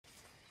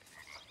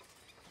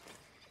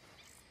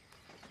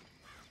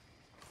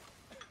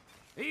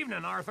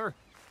Evening, Arthur.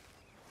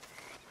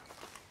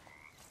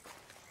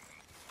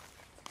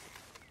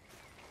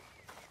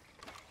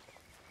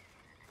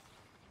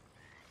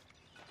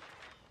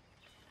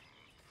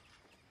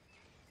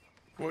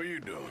 What are you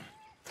doing?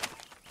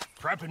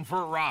 Prepping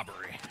for a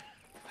robbery.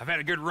 I've had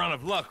a good run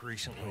of luck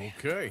recently.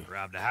 Okay.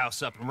 Robbed a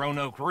house up in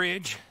Roanoke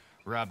Ridge.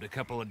 Robbed a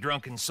couple of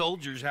drunken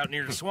soldiers out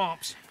near the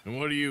swamps. And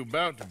what are you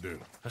about to do?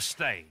 A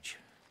stage.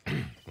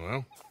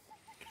 Well,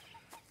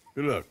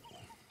 good luck.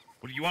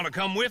 Well, do you want to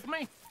come with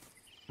me?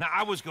 Now,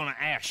 I was going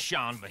to ask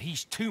Sean, but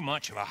he's too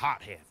much of a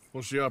hothead.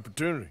 What's the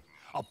opportunity?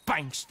 A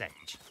bank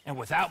stage, and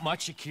without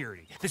much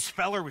security. This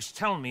feller was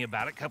telling me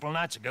about it a couple of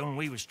nights ago when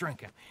we was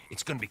drinking.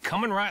 It's gonna be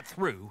coming right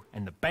through,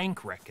 and the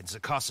bank reckons the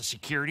cost of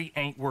security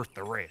ain't worth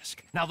the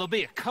risk. Now, there'll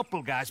be a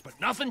couple guys, but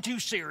nothing too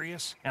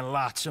serious, and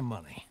lots of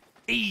money.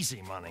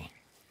 Easy money.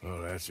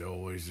 Well, that's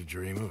always the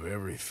dream of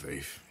every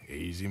thief.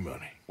 Easy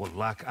money. Well,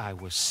 like I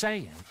was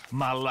saying,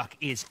 my luck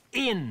is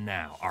in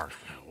now,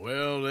 Arthur.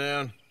 Well,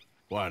 then,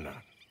 why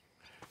not?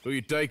 Who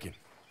you taking?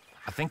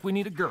 I think we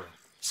need a girl.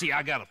 See,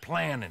 I got a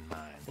plan in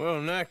mind. Well,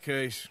 in that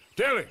case...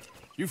 Tilly,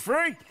 you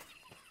free?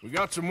 We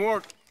got some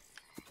work.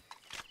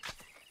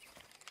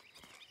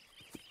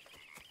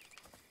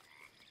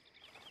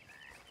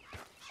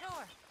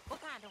 Sure.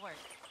 What kind of work?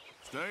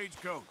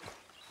 Stagecoach.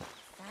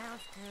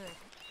 Sounds good.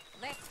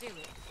 Let's do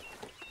it.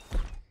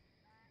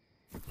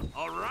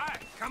 All right,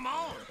 come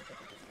on.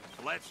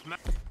 Let's make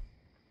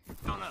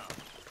on up.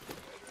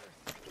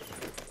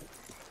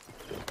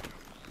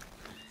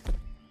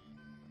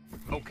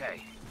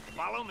 Okay,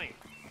 follow me.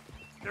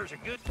 There's a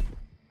good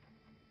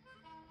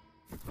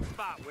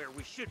spot where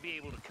we should be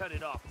able to cut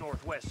it off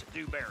northwest of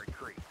Dewberry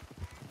Creek.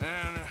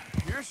 And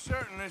you're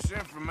certain this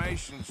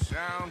information's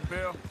sound,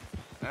 Bill?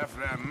 After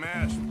that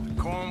mess with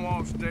the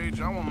Cornwall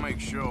stage, I want to make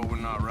sure we're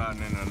not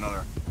riding into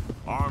another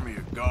army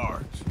of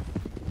guards.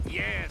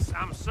 Yes,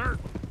 I'm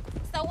certain.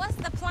 So what's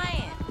the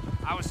plan?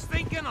 I was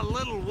thinking a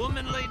little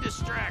womanly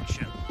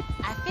distraction.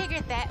 I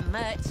figured that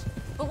much.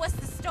 But what's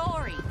the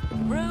story?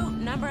 Route,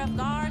 number of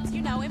guards,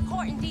 you know,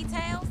 important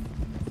details?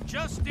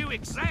 Just do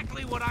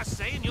exactly what I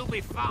say and you'll be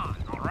fine,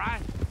 all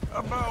right? How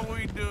about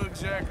we do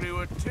exactly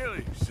what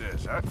Tilly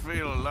says? I'd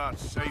feel a lot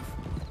safer.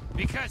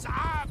 Because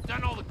I've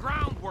done all the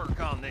groundwork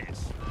on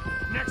this.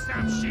 Next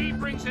time she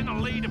brings in a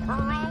lead of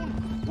her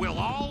own, we'll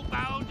all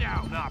bow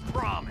down, I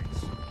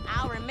promise.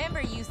 I'll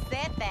remember you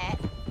said that.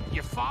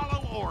 You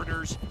follow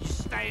orders, you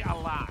stay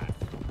alive.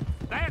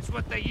 That's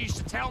what they used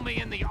to tell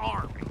me in the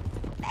army.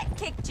 They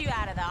kicked you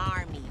out of the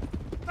army.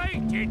 They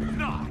did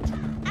not.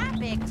 I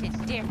beg to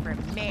differ,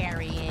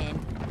 Marion.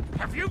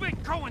 Have you been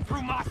going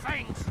through my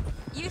things?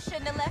 You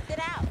shouldn't have left it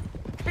out.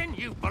 Can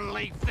you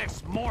believe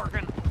this,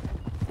 Morgan?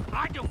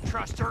 I don't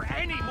trust her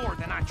any more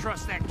than I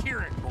trust that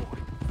Kieran boy.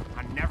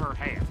 I never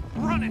have.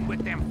 Running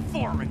with them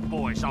Foreman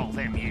boys all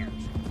them years.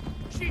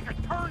 She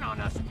could turn on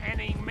us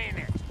any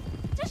minute.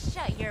 Just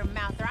shut your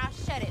mouth or I'll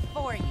shut it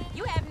for you.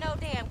 You have no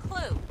damn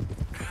clue.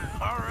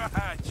 All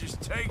right,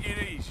 just take it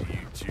easy,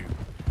 you two.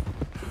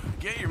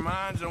 Get your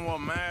minds on what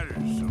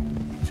matters, so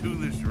do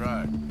this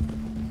right.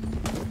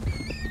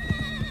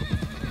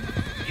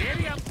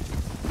 Giddy up,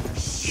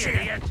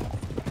 idiot!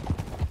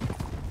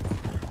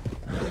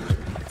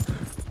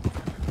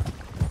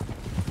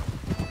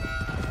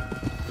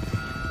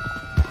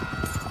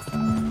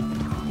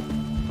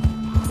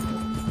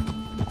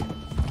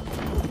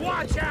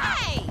 Watch out!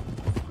 Hey!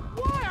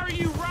 Why are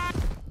you riding?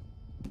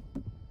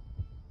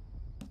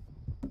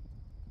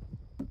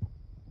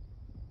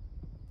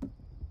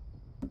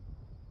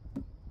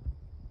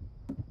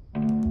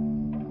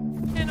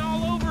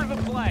 All over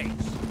the place.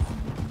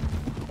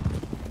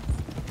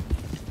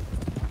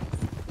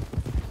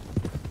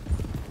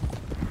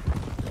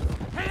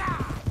 Hey-ya!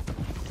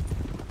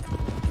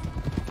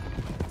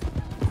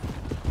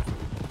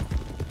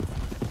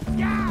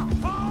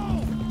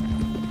 Yahoo!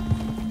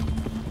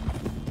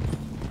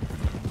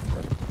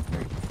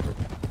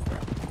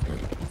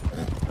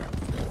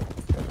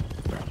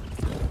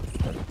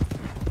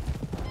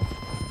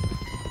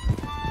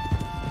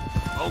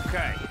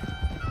 Okay,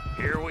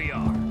 here we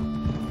are.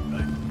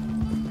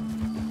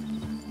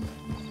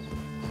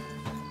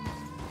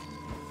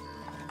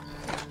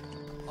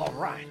 All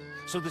right,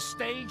 so the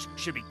stage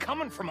should be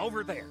coming from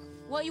over there.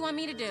 What you want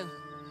me to do?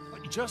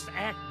 Just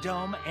act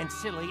dumb and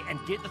silly and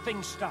get the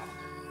thing stopped.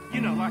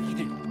 You know, like you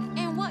do.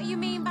 And what you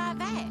mean by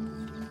that?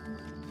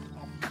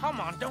 Oh, come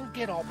on, don't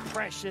get all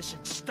precious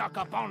and stuck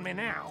up on me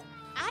now.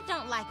 I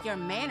don't like your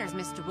manners,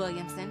 Mr.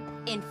 Williamson.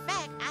 In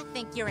fact, I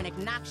think you're an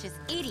obnoxious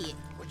idiot.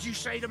 What'd you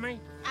say to me?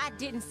 I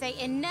didn't say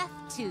enough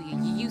to you,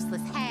 you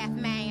useless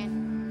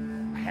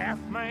half-man.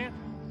 Half-man?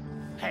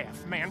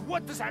 Half-man?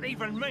 What does that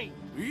even mean?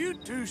 Will you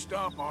two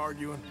stop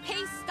arguing?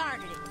 He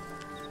started it.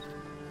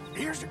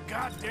 Here's a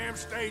goddamn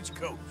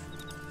stagecoach.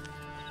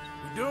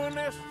 We doing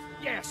this?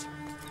 Yes.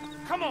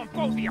 Come on,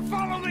 both of you,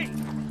 follow me!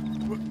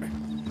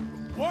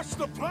 What's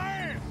the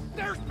plan?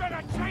 There's been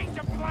a change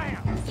of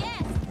plans!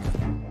 Yes!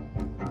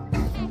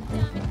 Act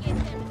dumb and get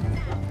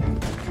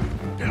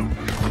them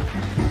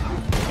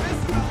south. This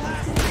is the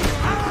last thing.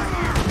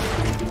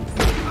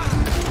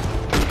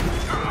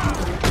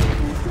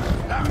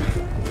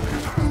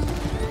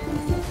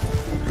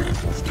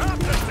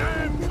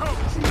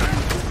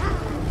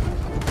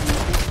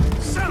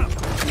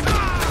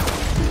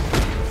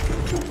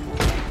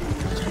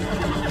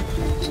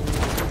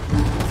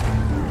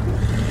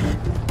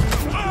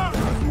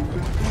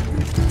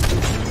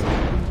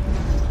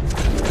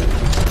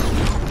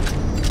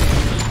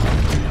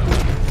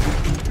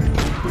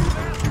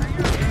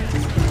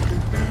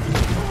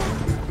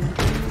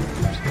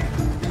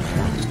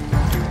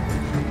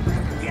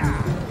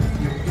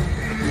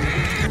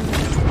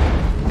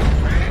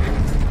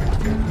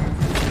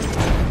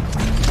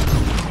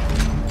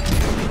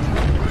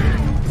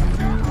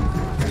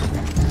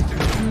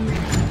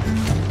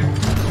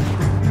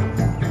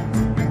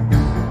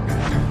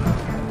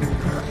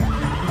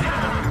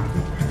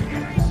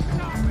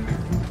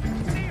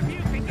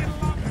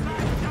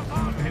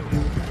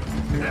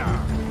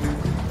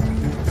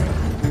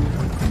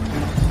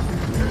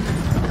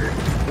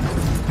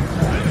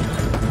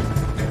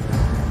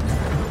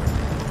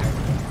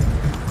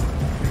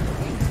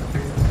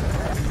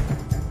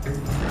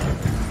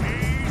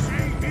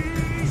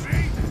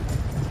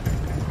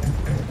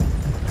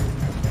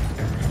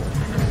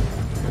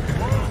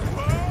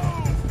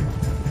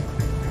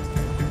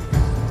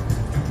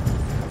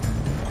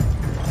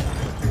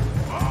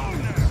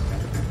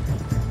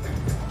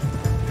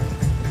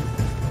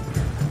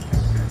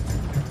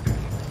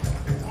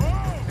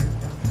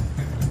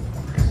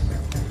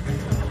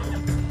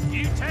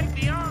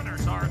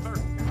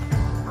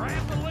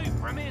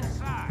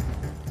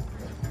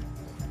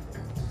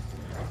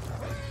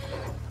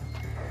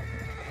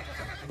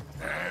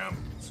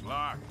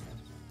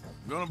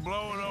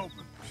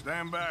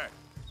 come back.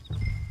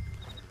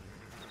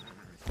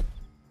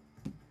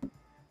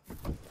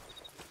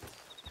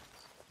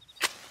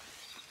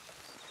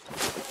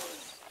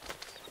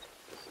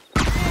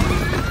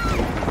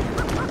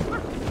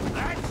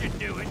 That should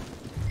do it.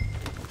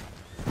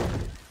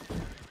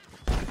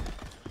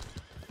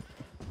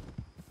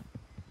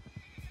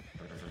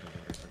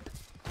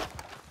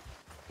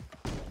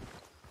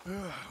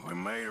 We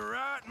made a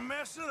right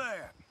mess of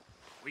that.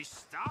 We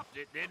stopped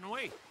it, didn't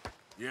we?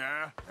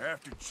 Yeah,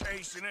 after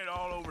chasing it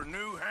all over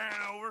New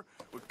Hanover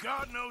with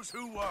God knows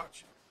who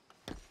watching.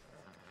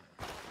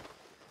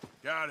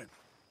 Got it.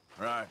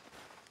 Right.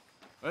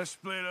 Let's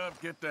split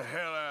up, get the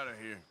hell out of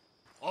here.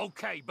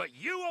 Okay, but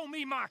you owe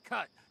me my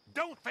cut.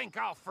 Don't think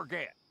I'll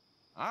forget.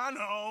 I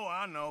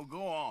know.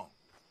 Go on.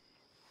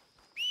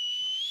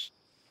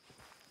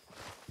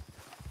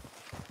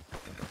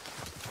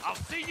 I'll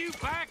see you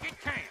back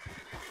at camp.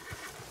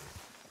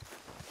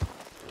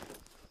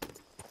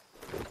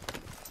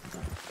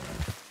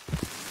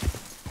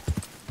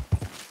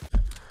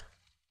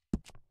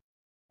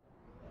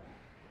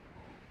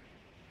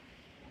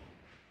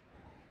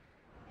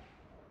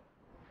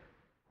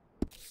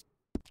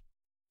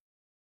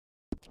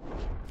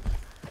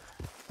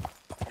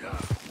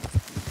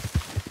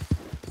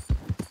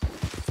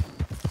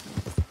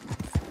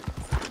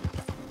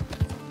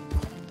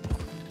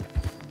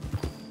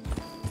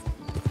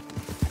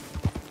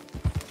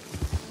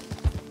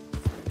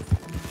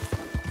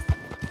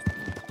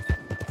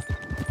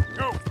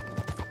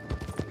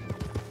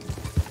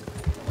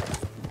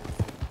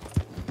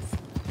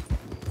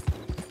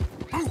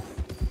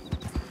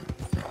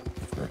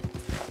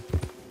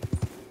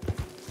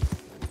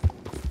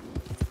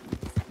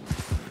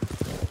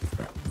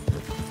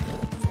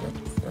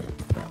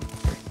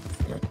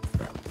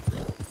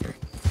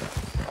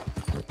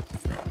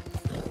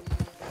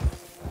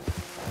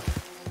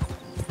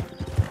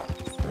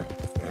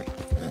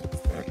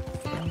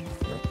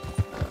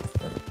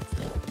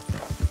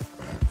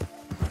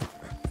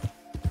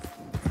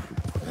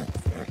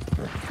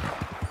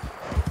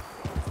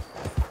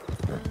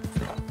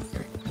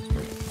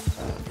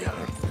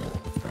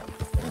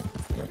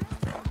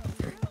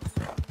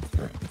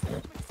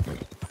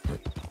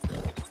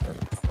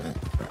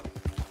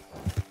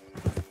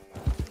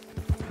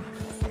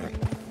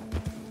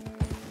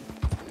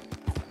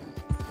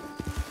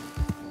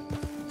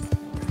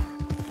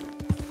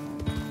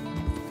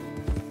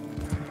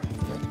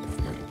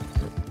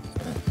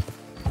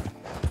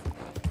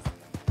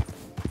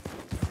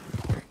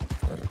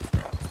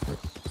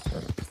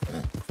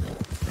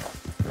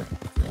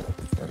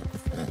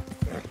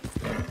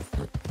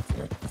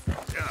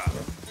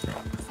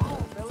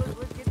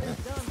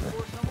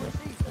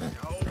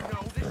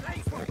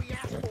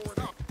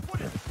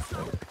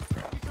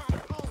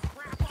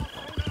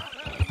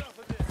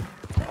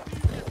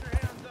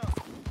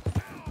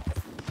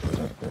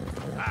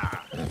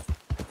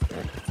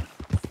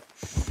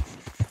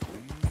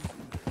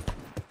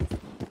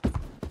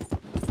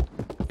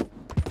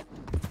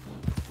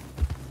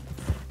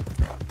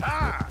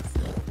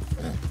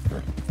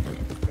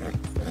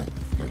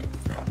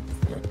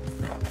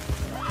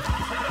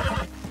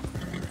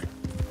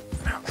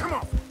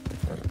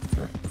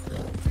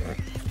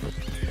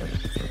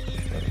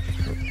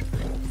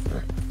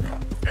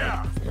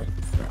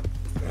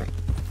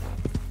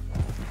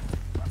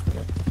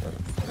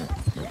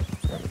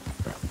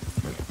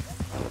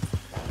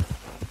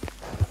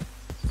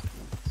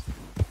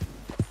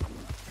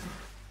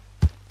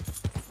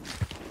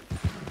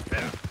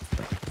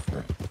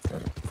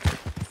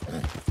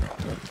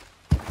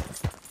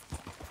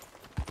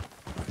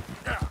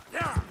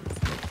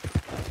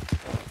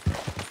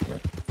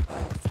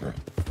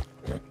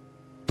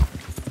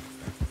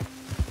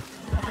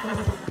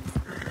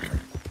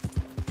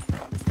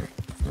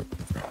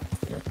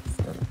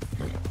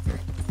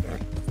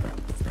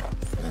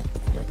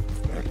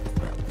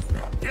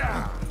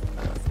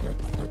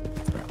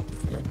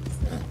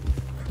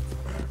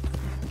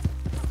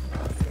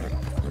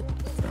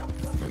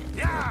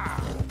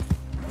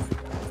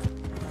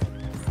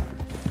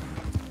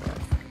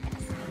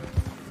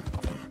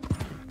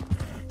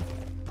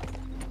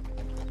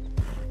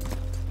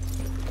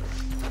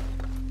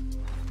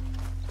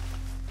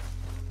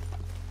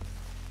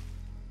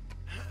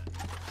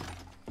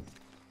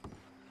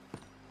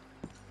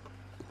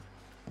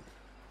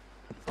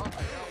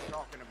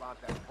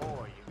 About that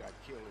boy you got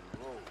killed in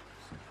the road.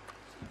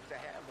 Seems to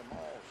have them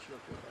all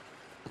shook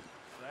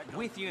up.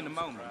 With you in a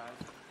moment.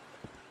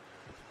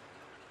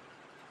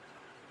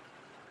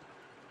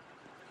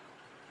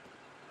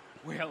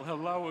 Well,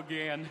 hello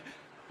again.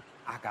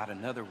 I got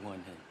another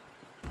one.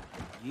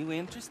 You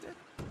interested?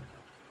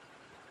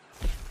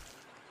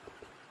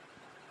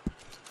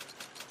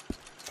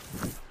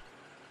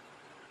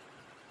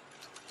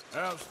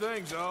 How's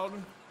things,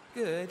 Alden?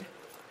 Good.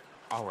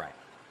 All right,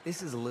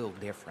 this is a little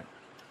different.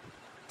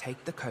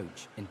 Take the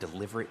coach and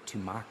deliver it to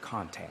my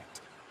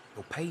contact.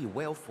 He'll pay you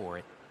well for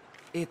it.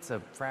 It's a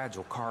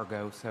fragile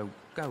cargo, so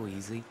go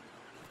easy.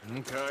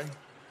 Okay,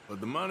 but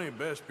the money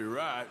best be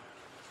right.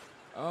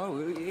 Oh,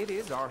 it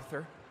is,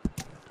 Arthur.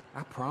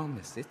 I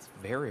promise, it's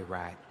very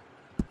right.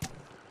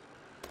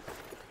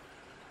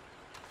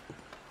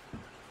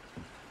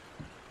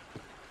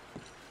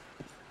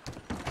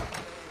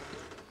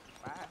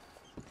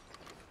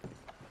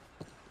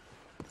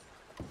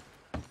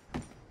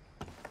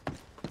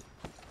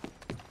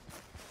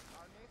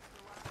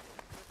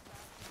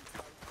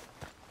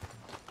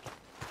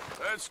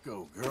 Let's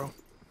go, girl.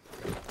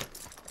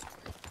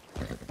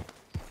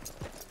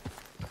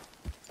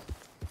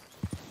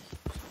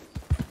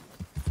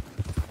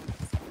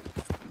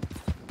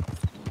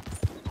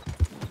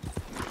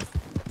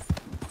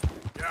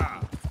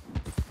 Yeah.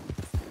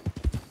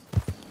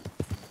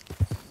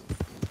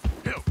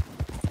 Hill.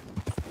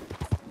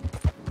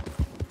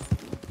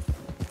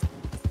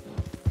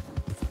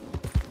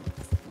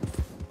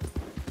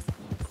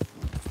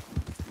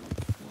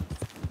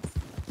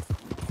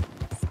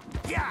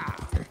 Yeah.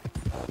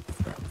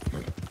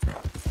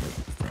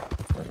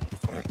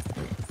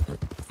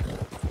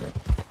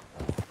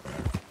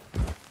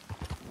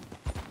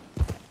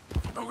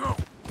 Go, go!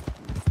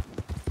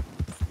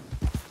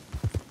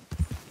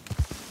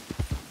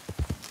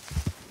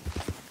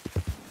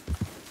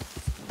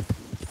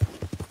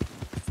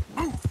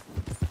 Move!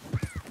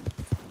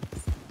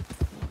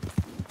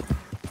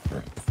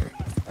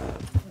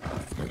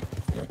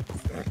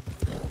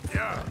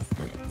 Yeah!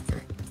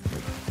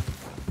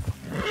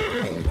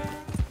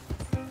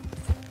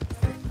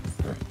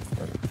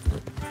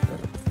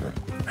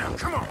 Now,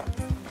 come on!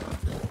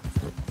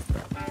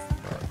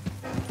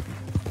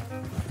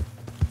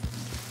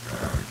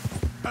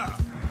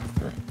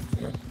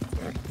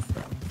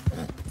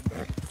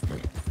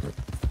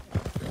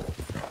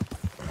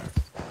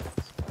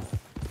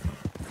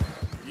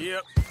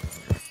 Yep.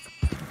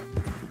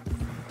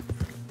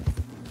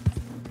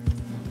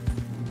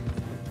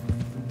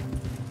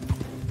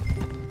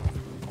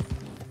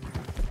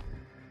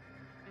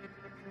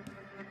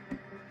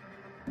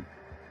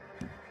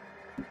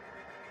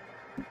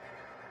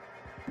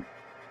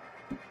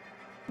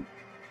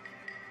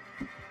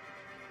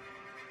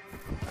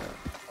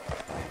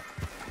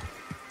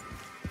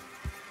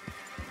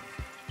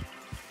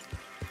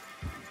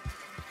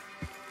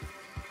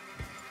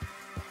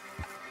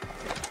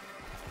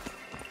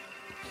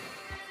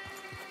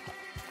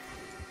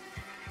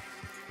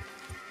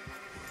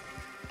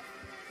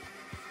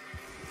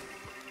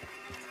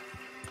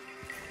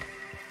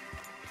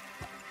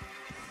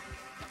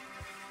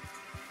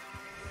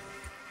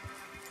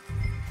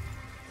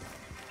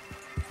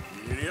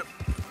 Yep.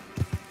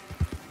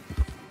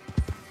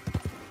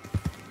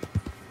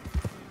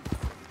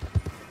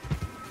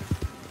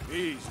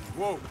 Easy.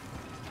 Whoa.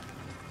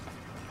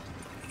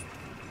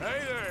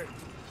 Hey there.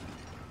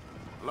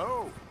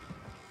 Hello.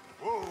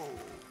 Whoa.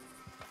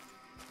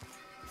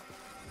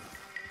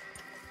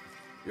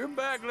 Your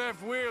back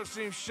left wheel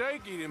seems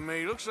shaky to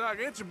me. Looks like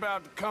it's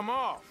about to come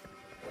off.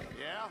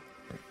 Yeah?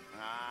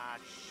 Ah,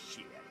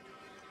 shit.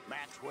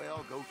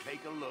 Maxwell, go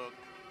take a look.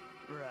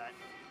 Right.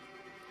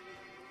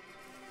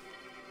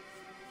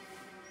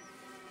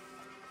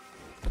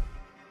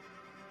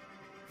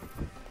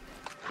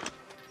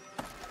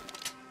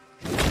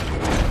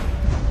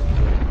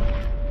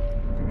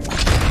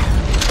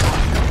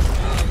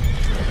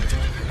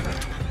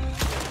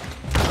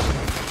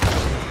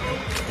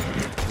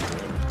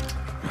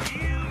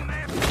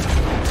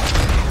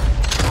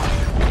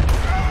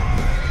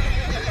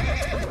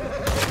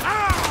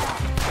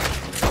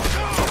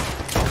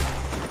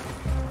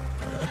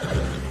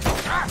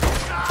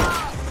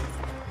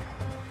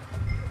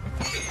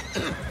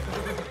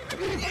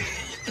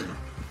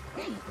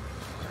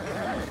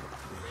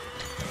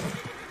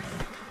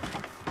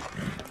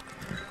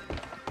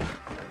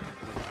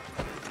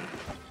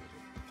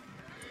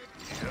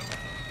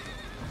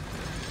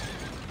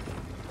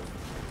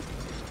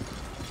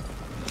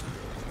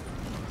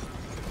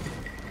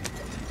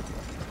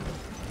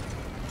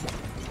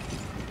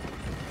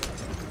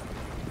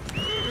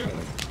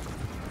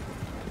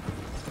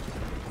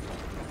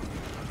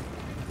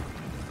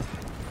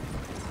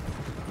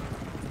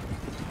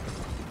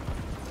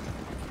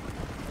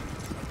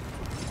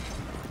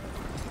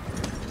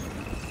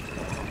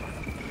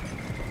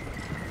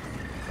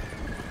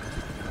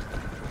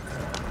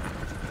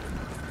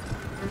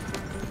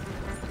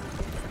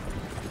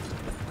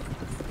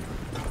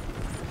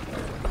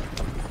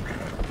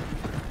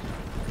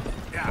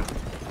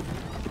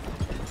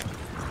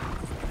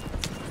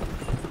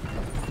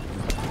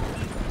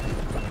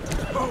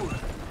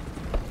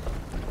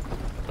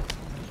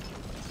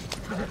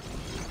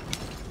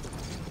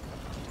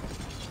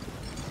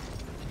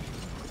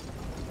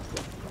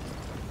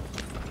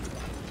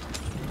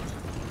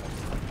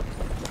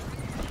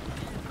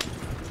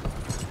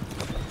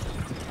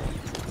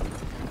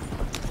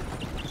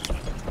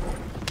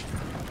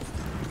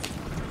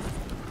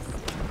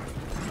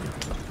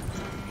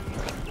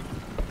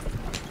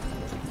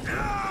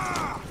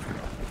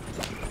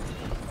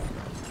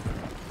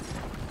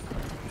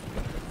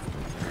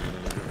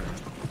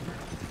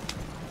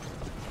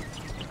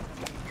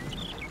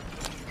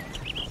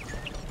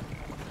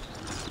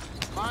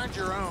 Mind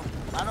your own.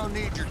 I don't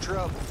need your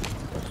trouble.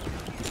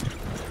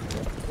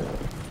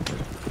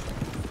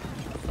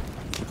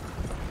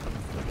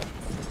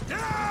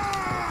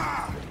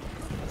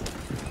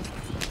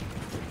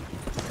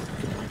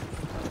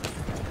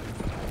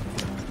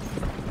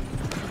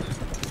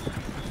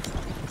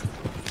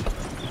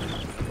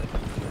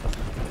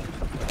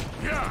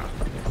 Yeah.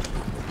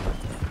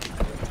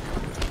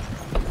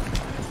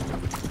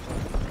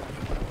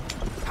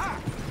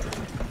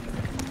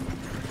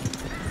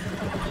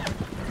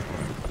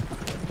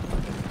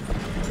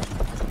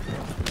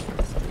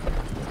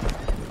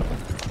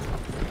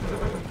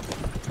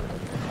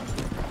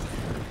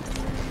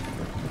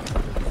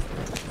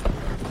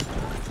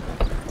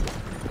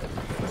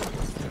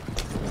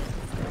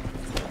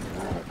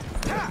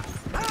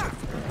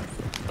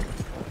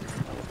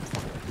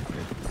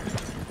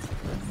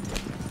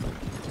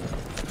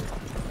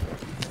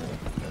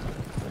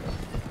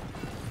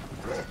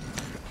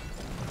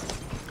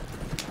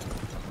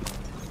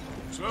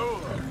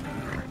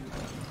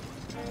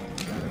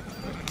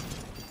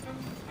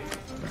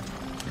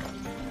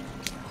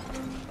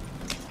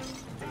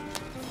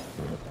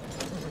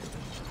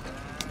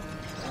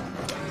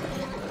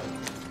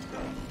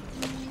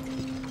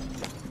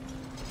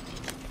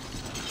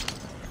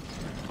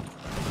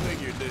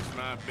 Figured this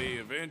might be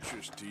of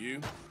interest to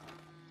you.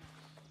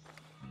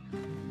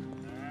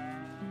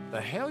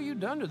 The hell you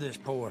done to this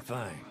poor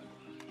thing?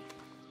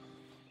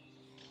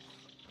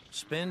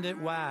 Spend it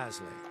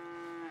wisely.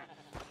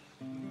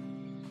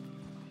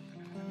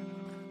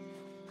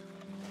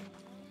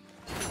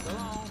 So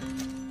long.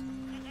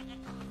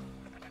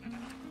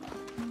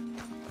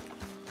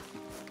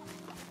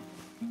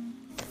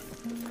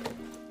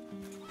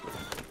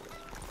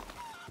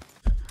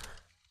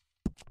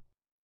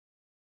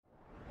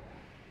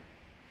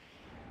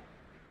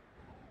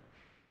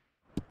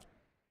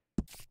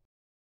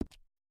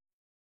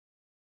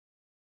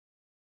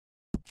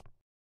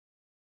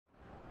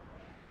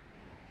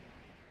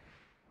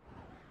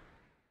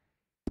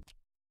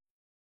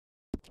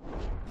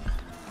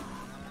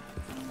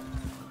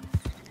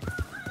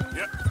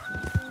 Yep.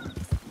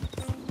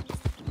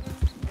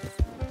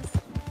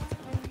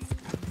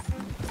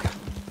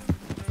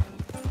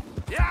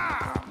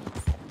 Yeah!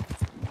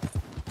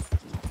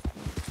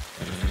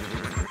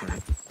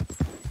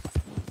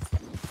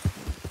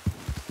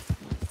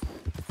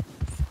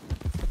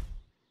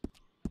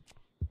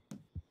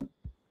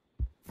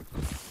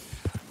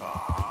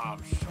 Oh,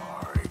 I'm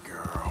sorry,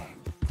 girl.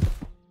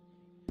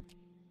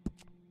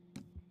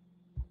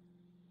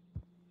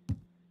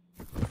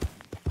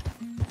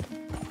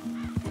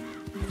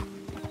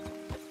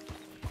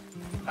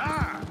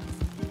 Ah!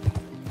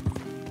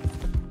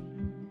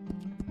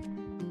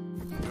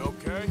 You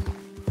okay?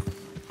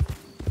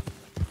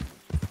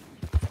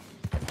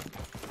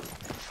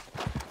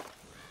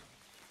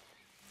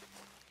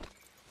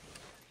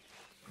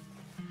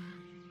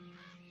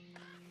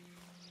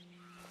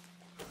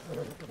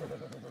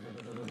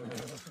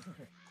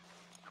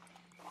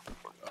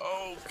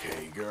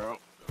 Okay, girl.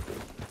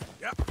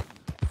 Yep.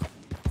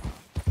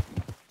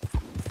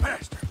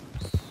 Faster.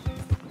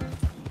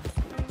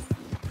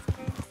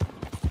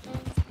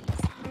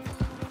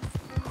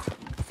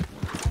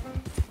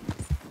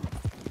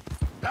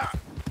 Ah.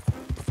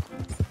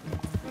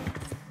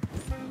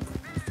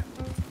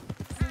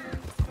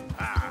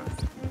 Ah.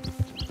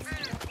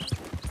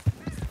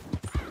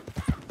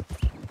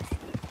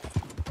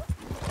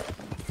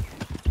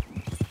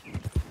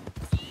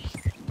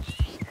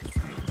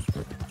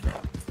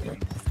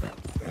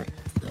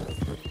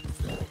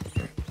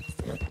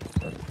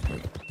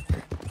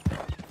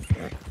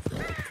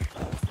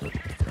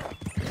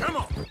 Come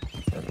on.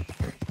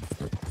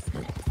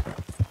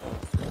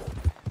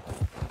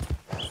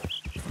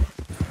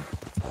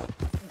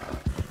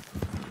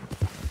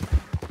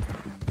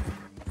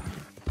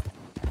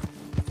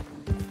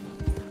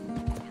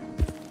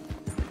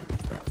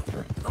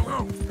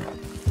 Go, go.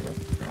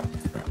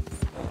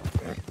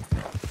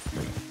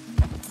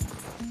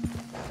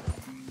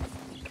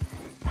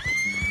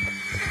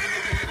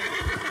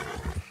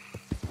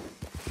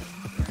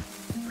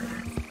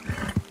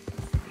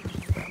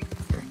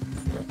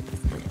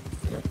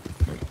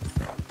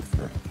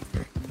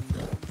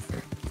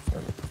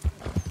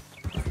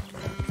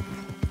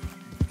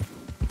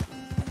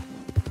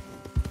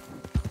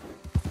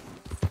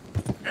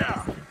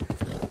 Yeah.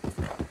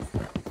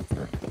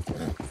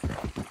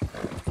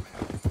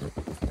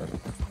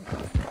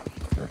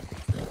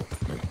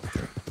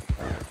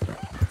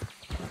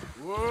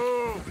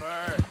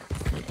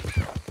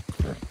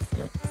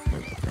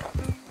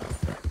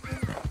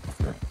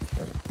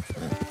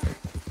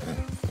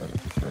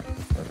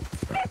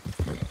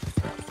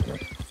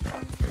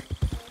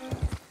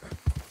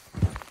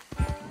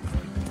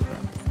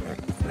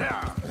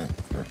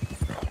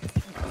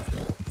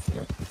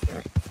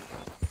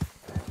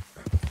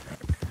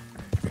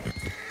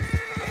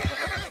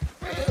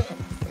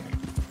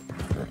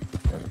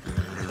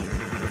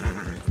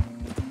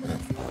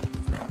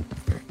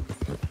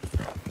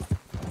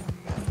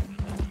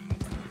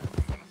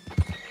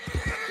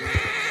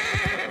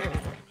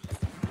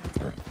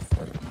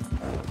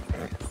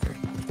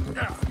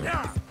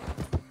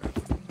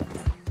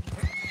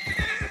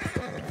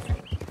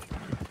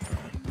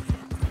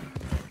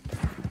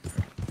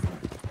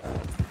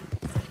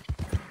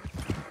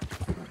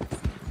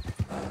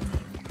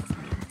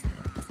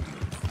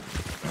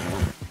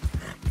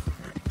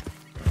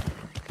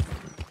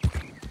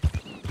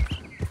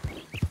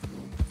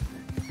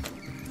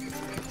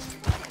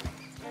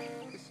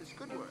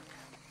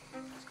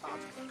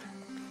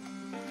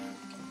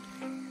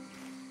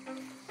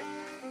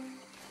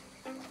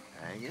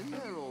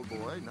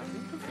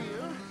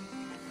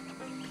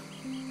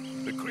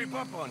 They creep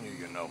up on you,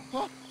 you know.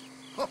 Huh?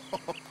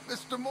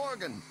 Mr.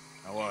 Morgan.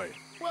 How are you?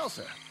 Well,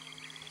 sir,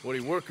 What are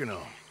you working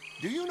on?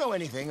 do you know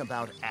anything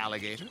about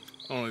alligators?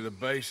 Only the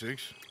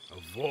basics.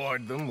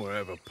 Avoid them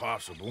wherever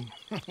possible.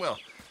 Well,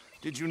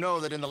 did you know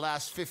that in the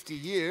last 50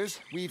 years,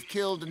 we've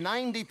killed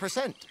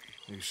 90%?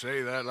 You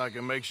say that like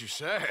it makes you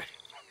sad.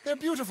 They're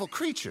beautiful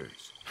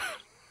creatures.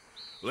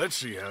 Let's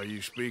see how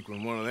you speak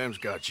when one of them's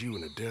got you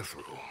in a death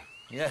row.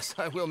 Yes,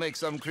 I will make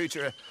some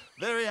creature a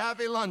very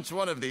happy lunch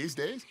one of these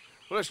days.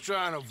 Let's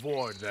try and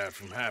avoid that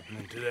from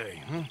happening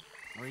today, huh?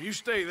 When you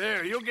stay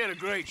there, you'll get a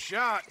great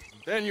shot,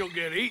 then you'll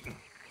get eaten.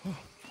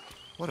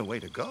 What a way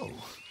to go.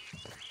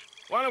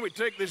 Why don't we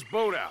take this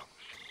boat out,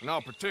 and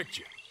I'll protect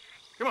you.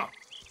 Come on,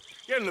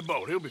 get in the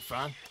boat, he'll be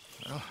fine.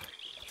 Well,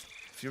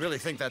 if you really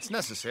think that's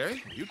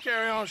necessary. You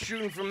carry on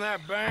shooting from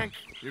that bank,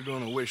 you're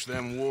gonna wish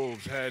them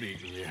wolves had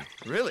eaten you.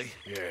 Really?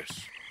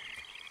 Yes.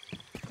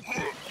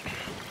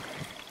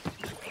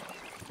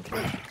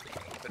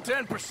 The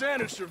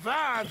 10% who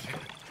survived,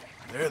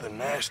 they're the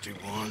nasty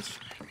ones.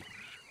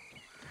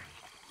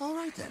 All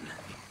right, then.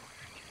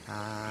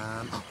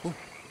 Oh,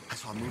 I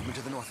saw a movement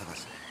to the north of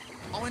us.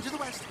 Oh, and to the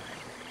west.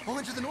 Oh,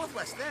 and to the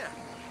northwest, there.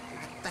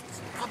 That's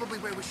probably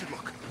where we should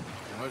look.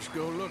 Let's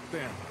go look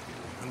then.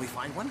 When we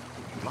find one,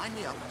 line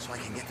me up so I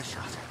can get the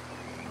shot.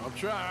 I'll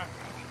try.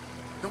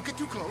 Don't get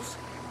too close.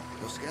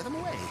 You'll scare them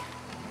away.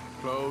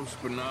 Close,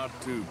 but not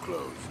too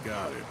close.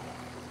 Got it.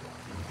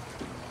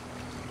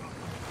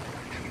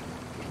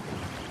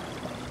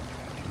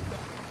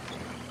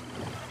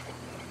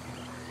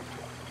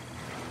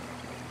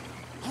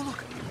 Oh,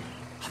 look.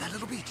 Oh, that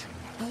little beach.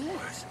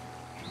 Boars.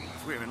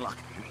 If we're in luck,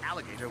 an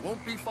alligator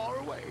won't be far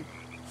away.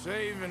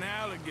 Saving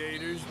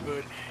alligators,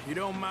 but you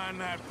don't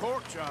mind that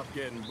pork chop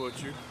getting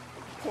butchered.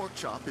 Pork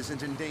chop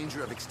isn't in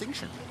danger of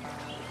extinction.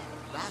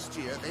 Last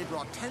year, they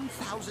brought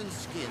 10,000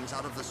 skins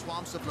out of the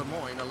swamps of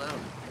Lemoyne alone.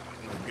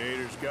 The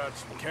gators got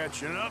some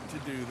catching up to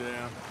do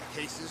there.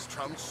 Cases,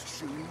 trunks,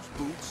 shoes,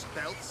 boots,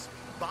 belts,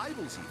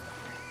 Bibles even.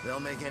 They'll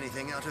make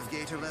anything out of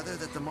gator leather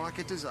that the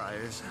market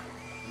desires.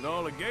 And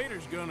all the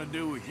gator's gonna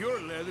do with your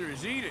leather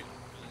is eat it.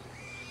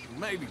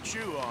 Maybe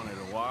chew on it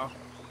a while.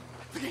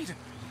 The gator!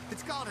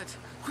 It's got it!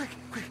 Quick,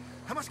 quick!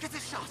 I must get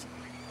this shot!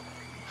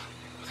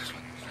 This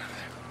one.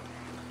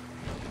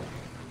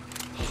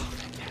 Oh,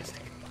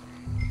 fantastic.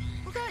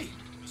 Okay,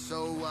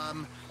 so,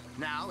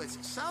 now it's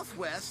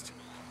southwest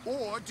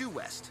or due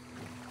west.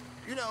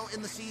 You know,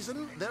 in the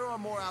season, there are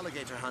more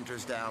alligator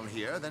hunters down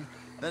here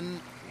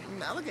than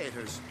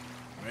alligators.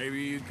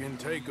 Maybe you can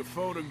take a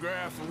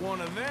photograph of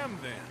one of them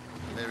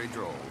then. Very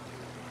droll.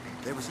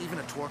 There was even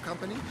a tour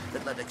company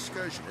that let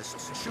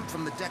excursionists shoot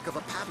from the deck of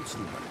a paddle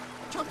steamer,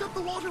 chugged up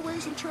the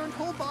waterways and turned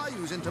whole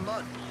bayous into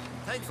mud.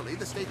 Thankfully,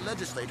 the state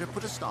legislature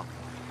put a stop.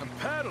 A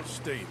paddle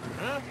steamer,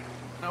 huh?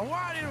 Now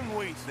why didn't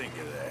we think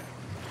of that?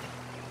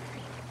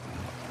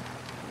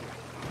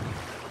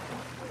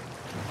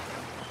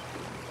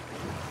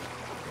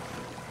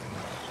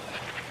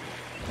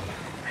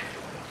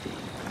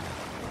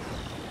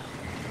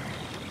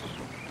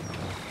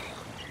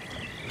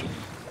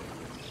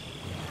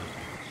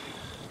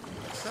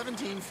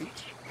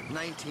 Feet,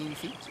 19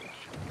 feet,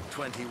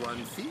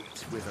 21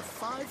 feet with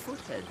a 5-foot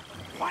head.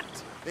 What?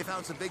 They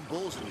found some big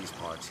bulls in these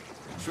parts.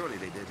 Surely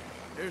they did.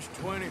 There's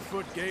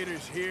 20-foot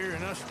gators here,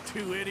 and us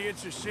two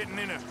idiots are sitting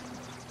in a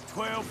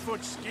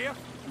 12-foot skiff?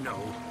 No.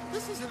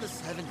 This is in the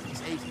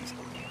 70s, 80s.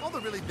 All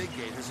the really big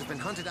gators have been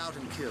hunted out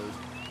and killed.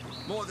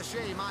 More the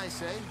shame, I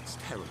say. It's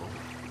terrible.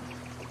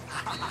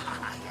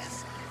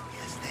 Yes.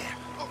 Yes, there.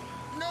 Oh,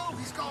 no,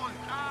 he's gone.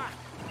 Ah!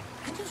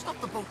 Can you stop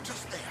the boat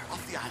just there,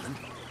 off the island?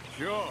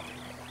 Sure.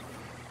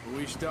 If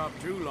we stop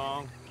too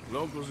long,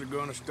 locals are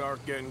gonna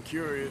start getting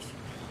curious.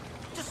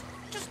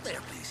 Just there,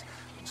 please.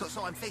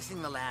 So I'm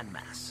facing the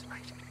landmass.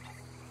 Right.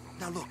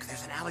 Now look,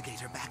 there's an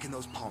alligator back in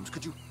those palms.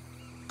 Could you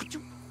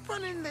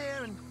run in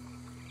there and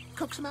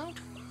coax him out?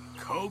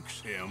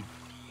 Coax him?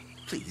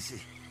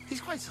 Please,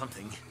 he's quite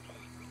something.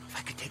 If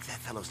I could take that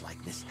fellow's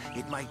likeness,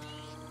 it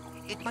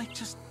might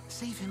just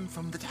save him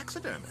from the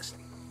taxidermist.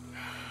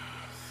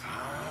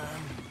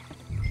 Fine.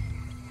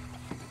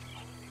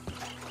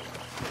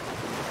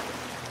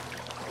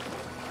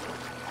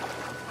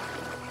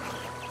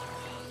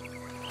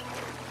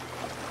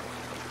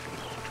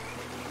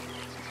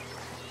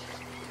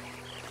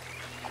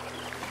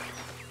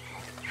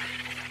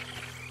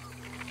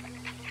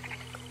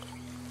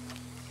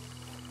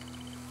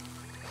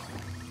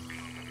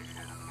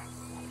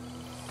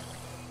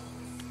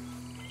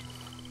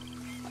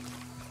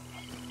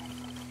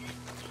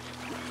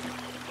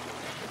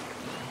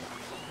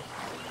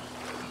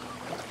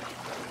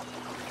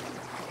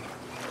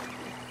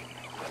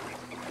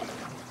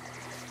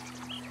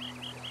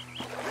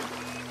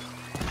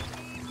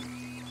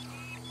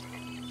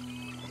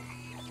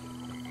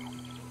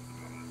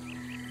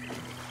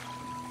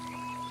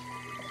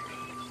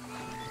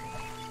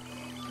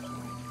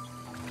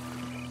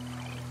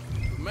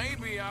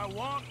 Maybe I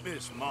want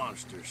this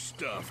monster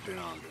stuffed and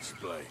on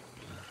display.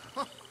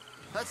 Huh,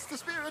 that's the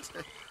spirit.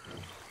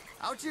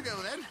 Out you go,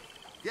 then.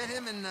 Get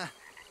him and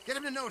Get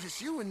him to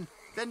notice you, and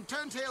then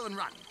turn tail and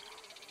run.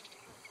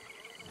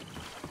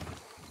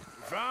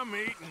 If I'm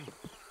eating,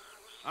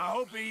 I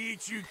hope he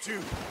eats you too.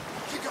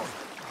 Keep going.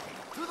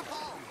 Through the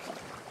palms.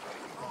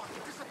 Oh, he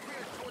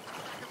disappeared toward the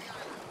back of the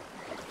island.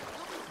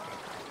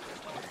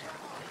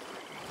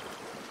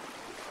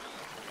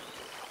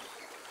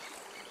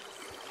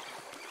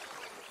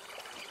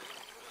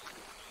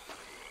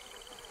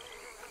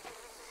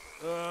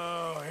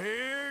 Oh,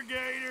 here,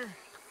 Gator.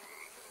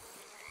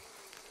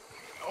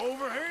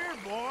 Over here,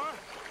 boy.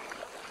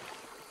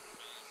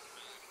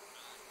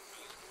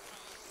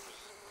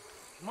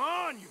 Come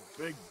on, you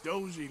big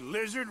dozy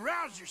lizard.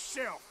 Rouse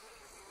yourself.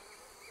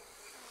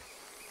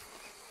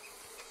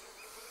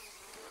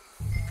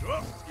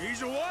 Oh,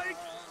 he's awake.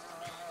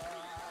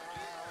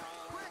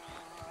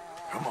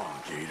 Come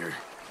on, Gator.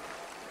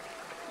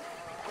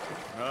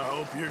 I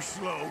hope you're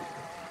slow.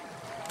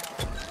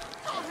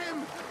 Got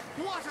him!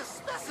 What a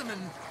specimen!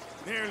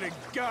 Nearly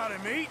got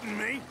him eating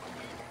me.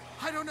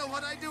 I don't know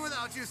what I'd do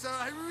without you, sir.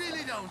 I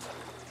really don't.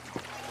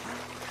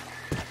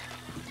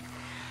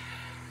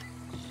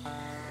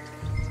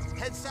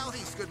 Head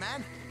southeast, good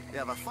man. You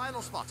have a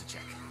final spot to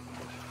check.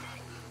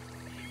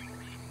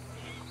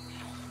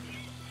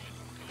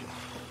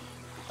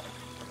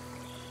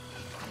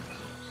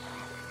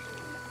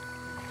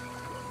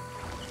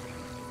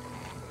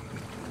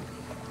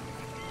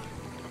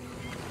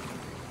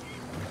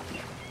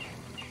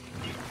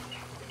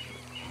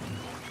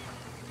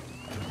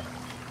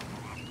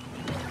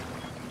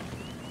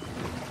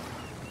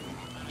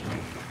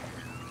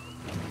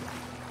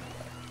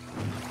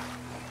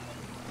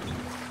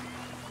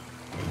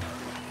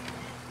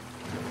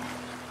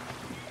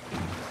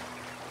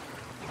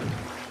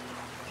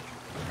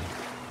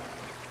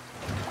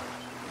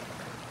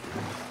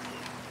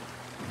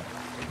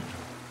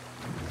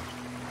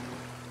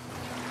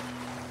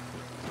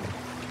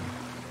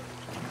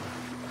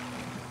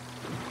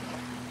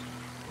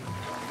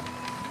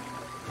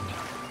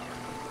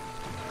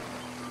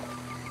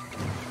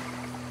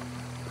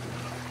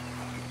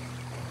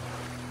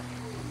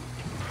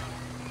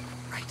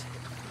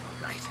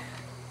 Right.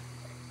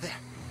 There,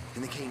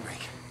 in the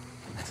canebrake.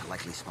 That's a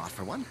likely spot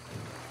for one.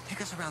 Take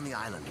us around the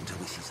island until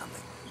we see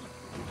something.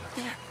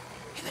 There,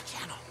 in the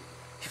channel.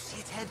 You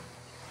see its head?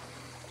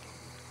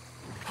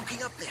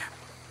 Poking up there.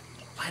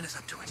 Line us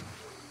up to it.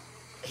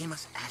 Aim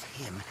us at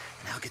him,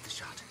 and I'll get the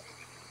shot.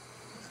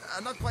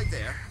 Not quite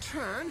there.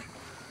 Turn.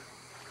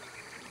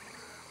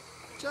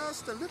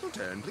 Just a little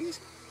turn, please.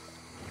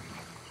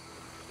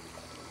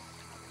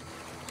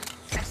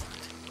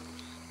 Excellent.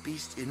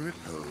 Beast in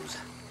repose.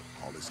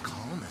 All is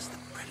calm as the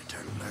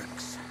predator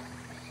lurks.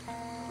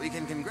 We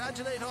can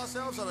congratulate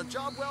ourselves on a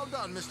job well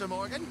done, Mr.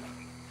 Morgan.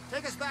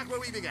 Take us back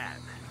where we began.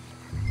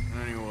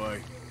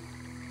 Anyway,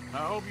 I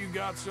hope you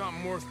got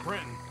something worth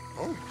printing.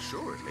 Oh,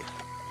 assuredly.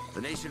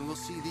 The nation will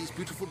see these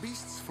beautiful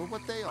beasts for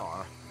what they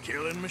are.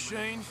 Killing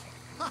machines?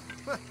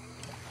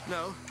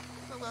 No.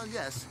 Well,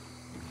 yes.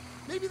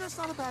 Maybe that's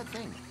not a bad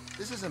thing.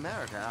 This is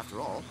America, after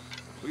all.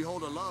 We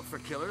hold a love for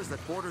killers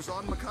that borders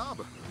on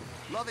macabre.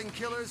 Loving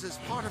killers is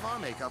part of our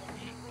makeup.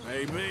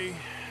 Maybe.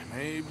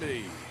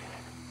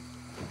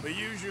 But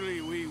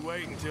usually we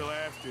wait until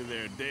after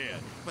they're dead.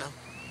 Well,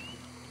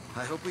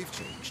 I hope we've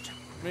changed.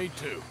 Me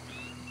too.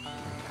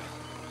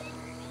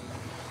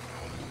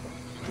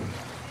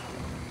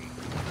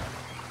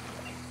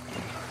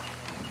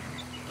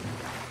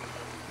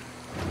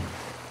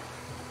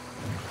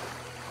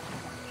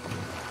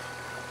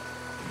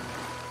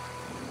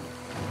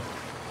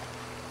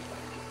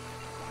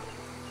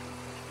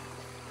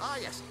 Ah,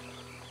 yes.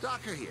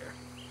 Docker here.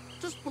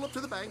 Just pull up to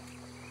the bank.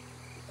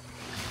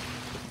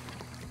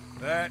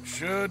 That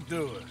should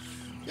do us.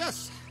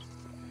 Yes.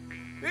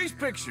 These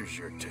pictures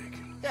you're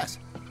taking, Yes.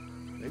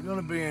 they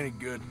gonna be any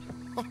good?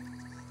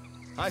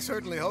 I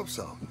certainly hope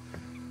so.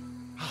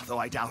 Though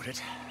I doubt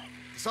it.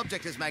 The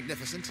subject is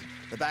magnificent,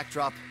 the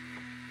backdrop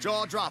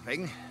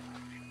jaw-dropping,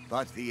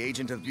 but the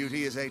agent of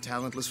beauty is a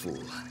talentless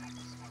fool.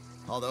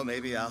 Although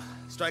maybe I'll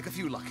strike a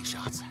few lucky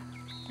shots.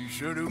 You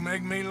sure do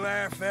make me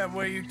laugh that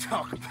way you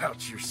talk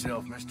about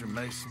yourself, Mr.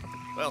 Mason.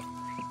 Well,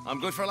 I'm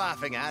good for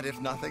laughing at, if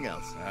nothing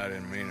else. I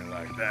didn't mean it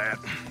like that.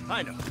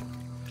 I know.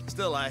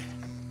 Still, I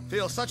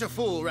feel such a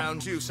fool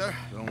round you, sir.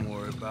 Don't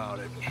worry about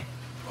it.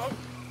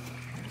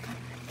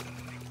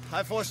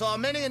 I foresaw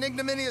many an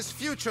ignominious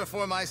future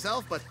for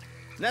myself, but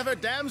never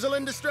damsel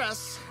in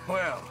distress.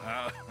 Well,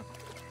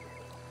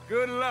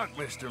 good luck,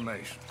 Mr.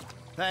 Mason.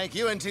 Thank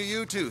you, and to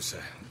you too,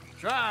 sir.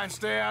 Try and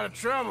stay out of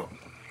trouble.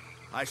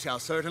 I shall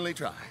certainly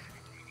try.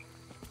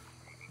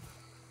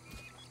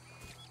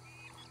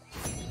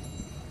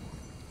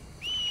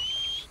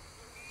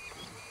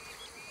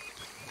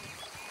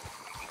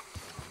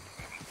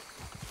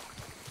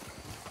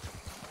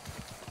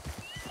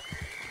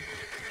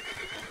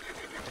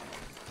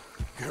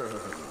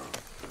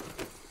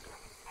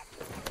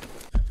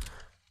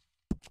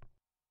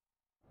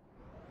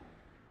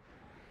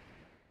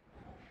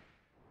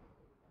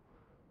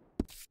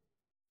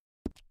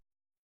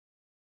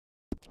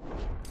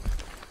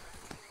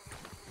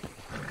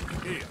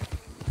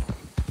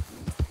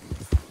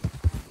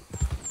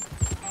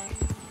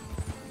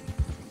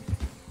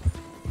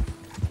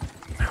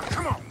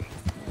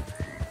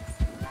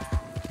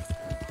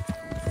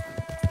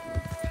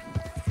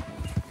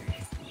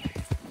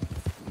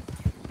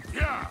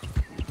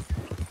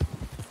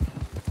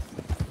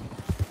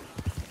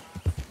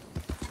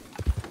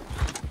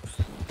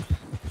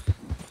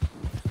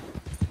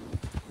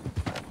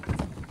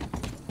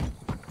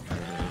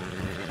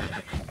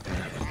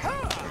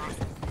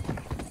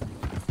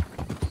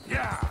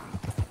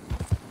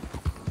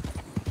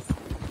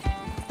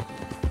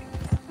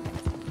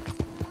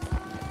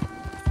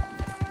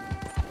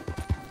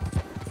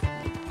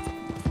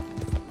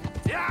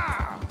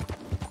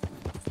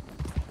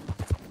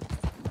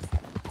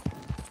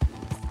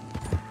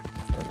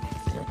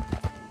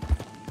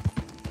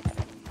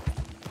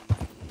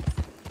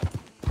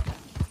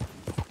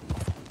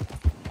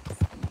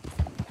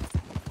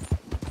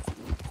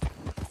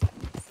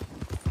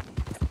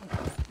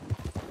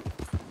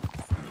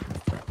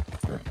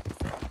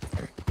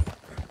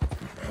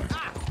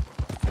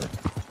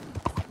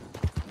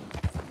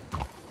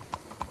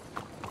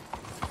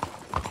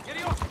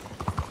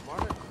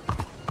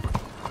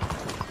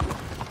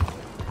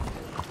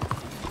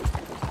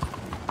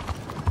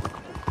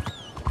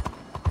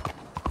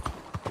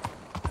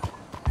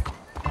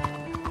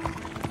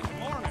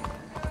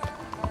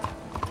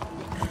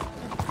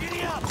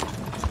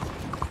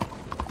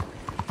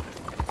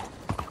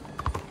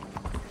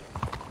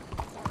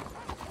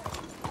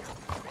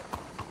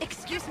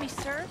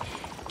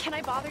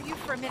 you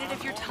for a minute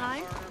of your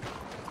time?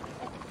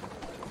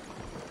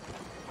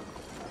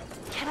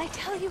 Can I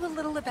tell you a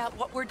little about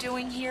what we're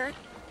doing here?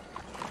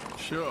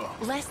 Sure.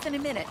 Less than a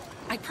minute,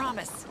 I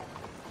promise.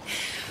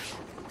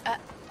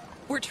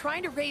 We're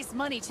trying to raise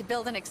money to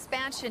build an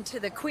expansion to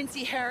the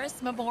Quincy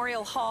Harris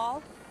Memorial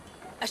Hall,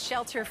 a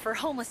shelter for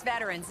homeless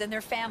veterans and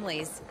their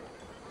families.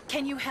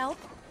 Can you help?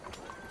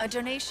 A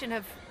donation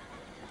of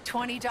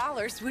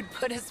 $20 would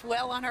put us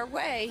well on our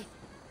way.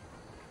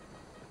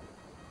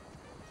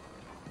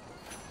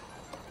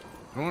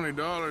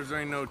 $20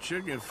 ain't no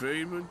chicken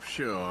feed, but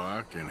sure,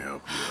 I can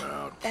help you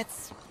out.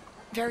 That's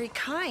very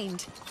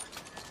kind.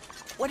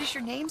 What is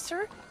your name,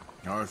 sir?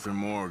 Arthur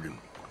Morgan.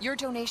 Your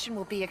donation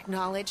will be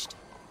acknowledged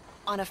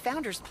on a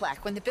founder's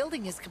plaque when the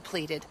building is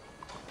completed.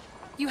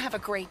 You have a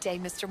great day,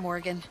 Mr.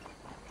 Morgan.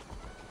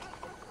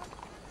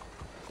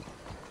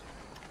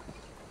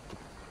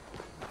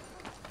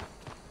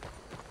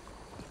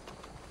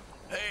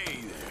 Hey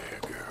there,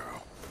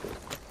 girl.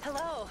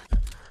 Hello.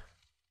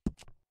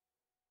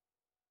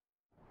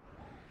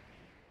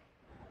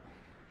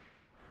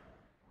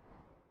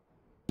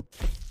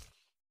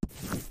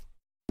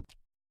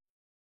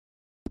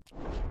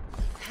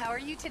 How are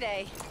you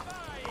today?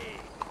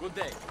 Good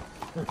day.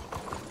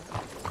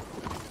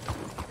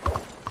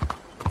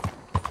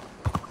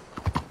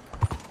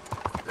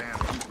 Damn,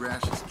 heat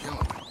rash is killing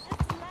me.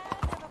 This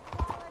lack of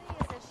equality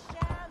is a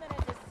sham and a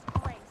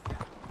disgrace.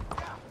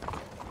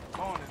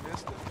 Morning,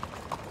 mister.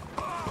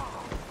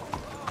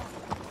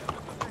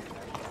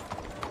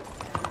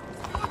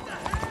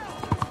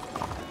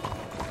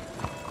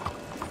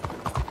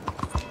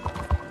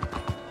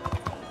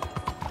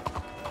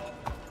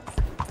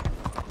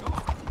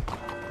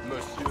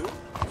 Monsieur?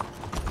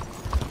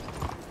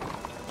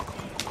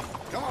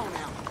 Come on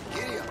now,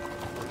 giddy up.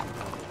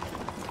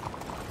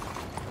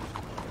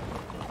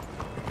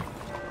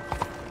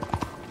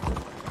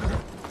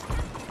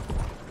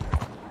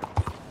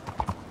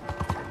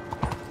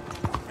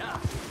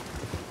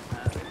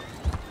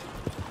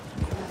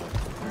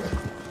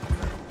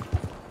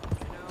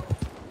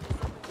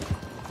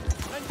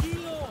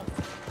 Tranquilo!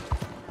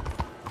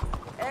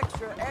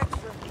 Extra,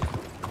 extra.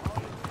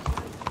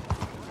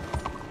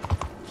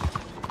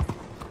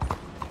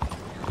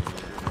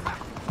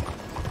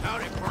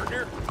 Howdy,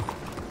 partner.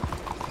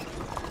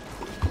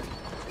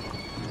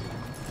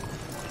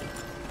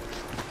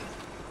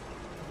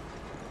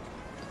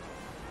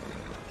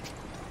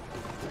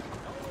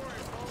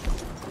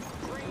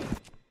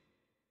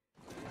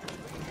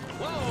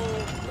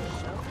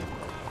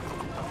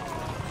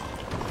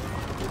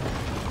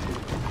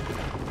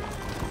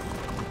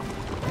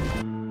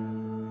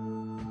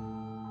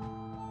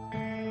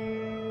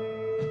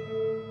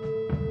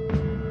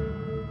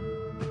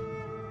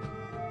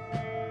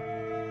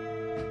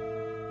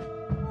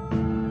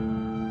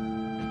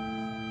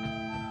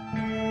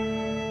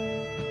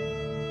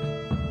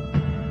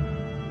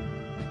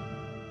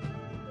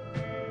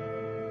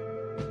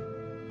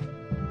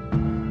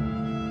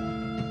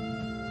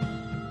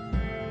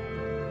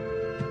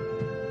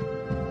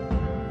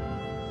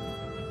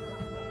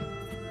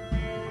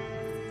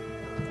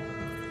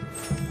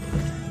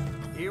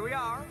 Here we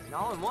are, and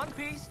all in one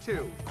piece,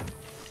 too.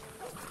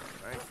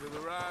 Thanks for the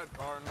ride,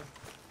 partner.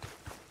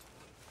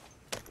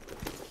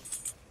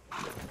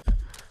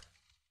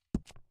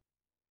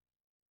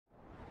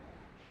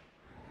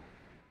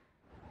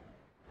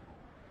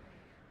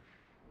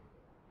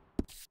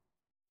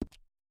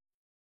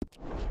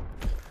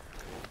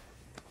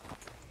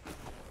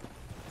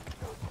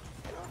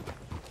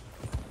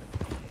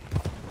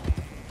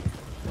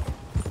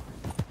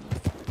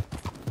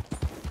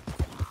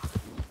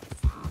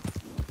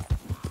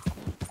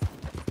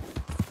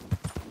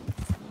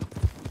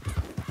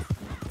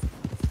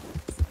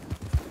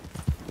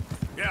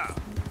 Yeah.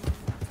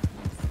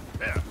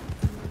 Yeah.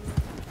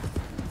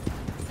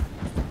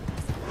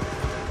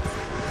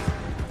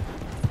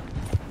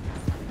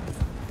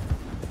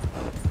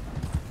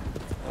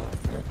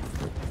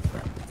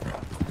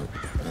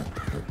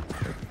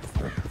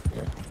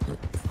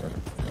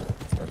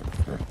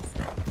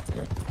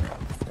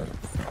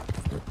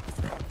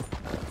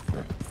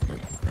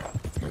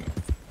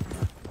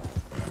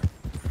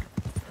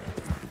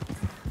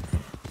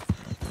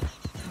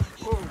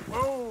 Whoa,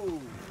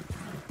 whoa!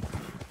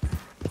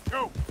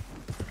 Go!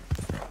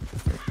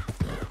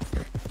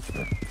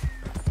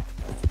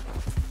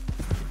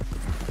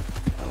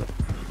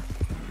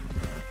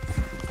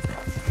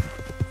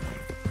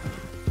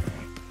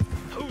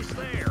 Who's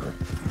there?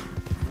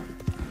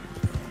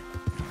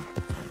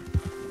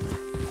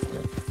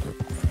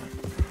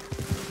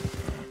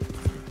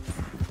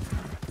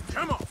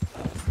 Come on!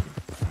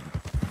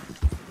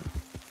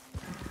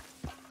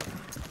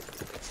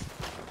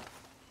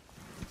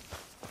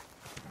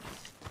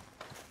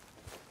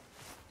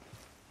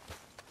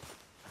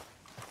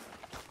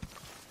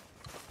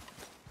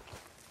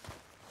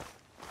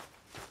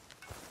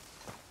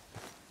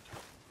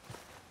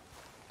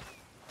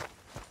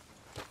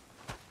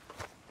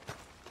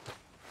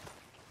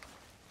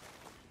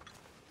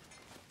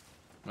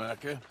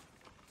 Micah?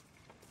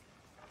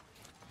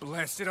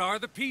 Blessed are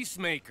the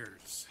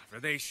peacemakers, for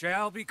they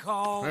shall be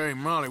called... Hey,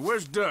 Molly,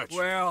 where's Dutch?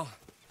 Well,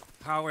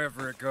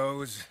 however it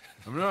goes.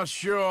 I'm not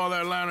sure all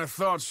that line of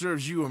thought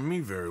serves you and me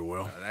very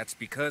well. That's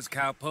because,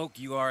 Cowpoke,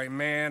 you are a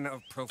man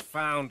of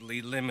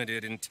profoundly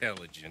limited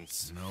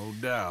intelligence. No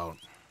doubt.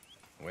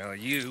 Well,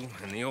 you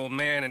and the old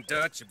man and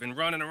Dutch have been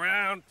running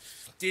around,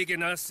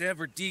 digging us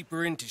ever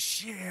deeper into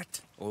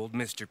shit. Old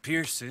Mr.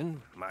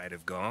 Pearson might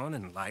have gone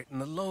and lightened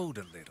the load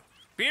a little.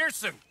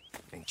 Pearson!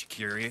 Ain't you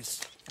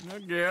curious? I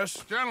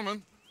guess.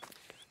 Gentlemen.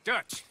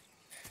 Dutch,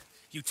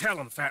 you tell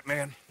him, fat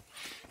man.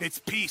 It's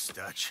peace,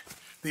 Dutch.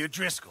 The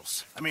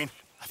O'Driscolls. I mean,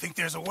 I think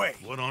there's a way.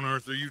 What on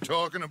earth are you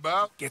talking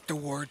about? Get the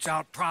words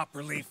out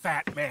properly,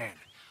 fat man.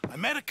 I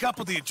met a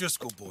couple of the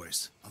O'Driscoll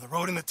boys on the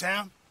road into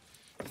town.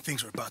 And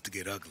things were about to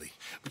get ugly.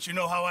 But you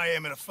know how I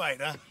am in a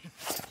fight, huh?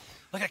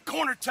 Like a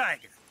cornered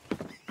tiger.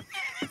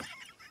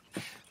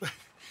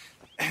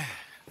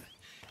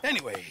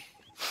 Anyway,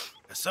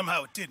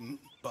 somehow it didn't,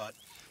 but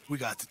we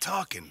got to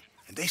talking,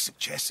 and they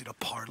suggested a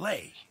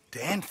parlay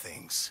to end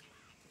things.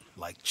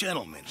 Like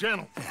gentlemen.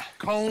 Gentlemen.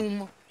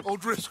 Combe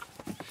O'Driscoll.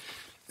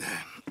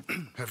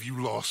 Have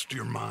you lost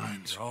your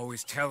minds? You're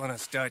always telling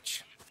us,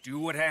 Dutch. Do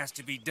what has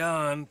to be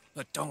done,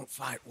 but don't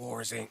fight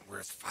wars ain't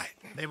worth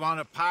fighting. They want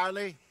a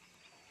parley?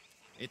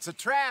 It's a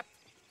trap.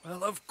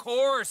 Well, of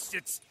course,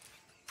 it's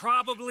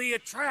probably a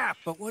trap,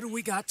 but what do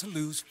we got to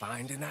lose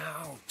finding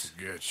out?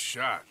 Get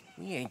shot.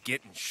 We ain't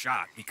getting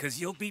shot because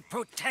you'll be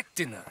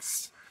protecting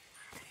us.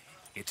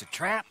 It's a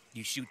trap,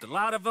 you shoot the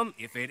lot of them.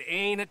 If it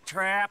ain't a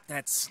trap,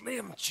 that's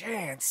slim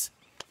chance.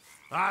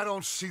 I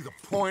don't see the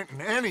point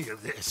in any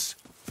of this.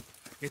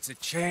 It's a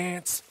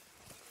chance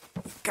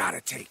you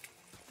gotta take.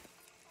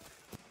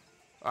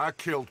 I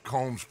killed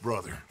Combs'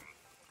 brother.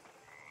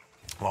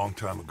 A long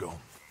time ago.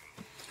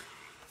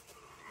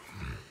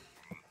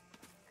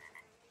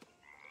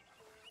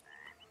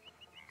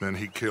 Then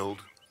he killed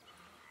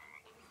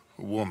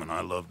a woman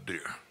I loved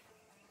dear.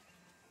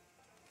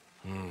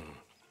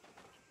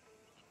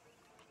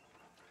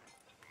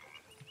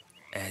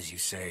 As you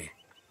say,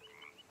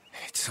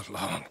 it's a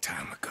long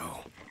time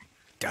ago,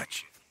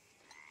 Dutch.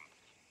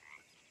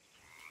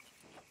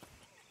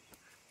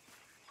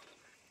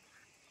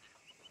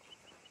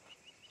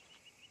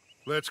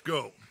 Let's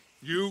go.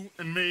 You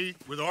and me,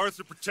 with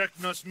Arthur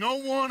protecting us, no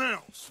one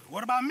else.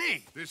 What about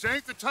me? This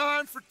ain't the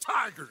time for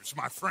tigers,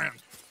 my friend.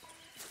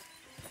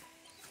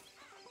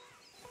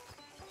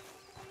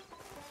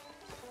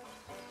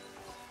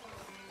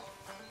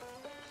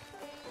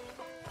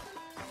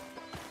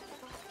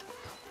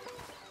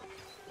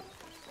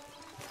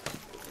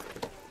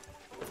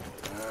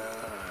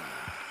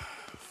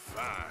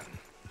 Fine.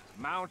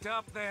 Mount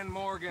up then,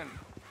 Morgan.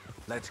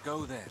 Let's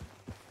go then.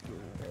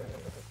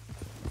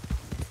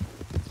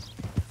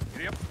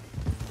 Giddy up.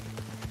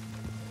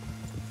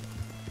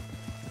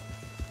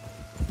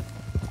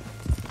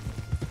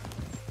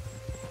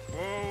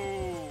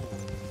 Whoa!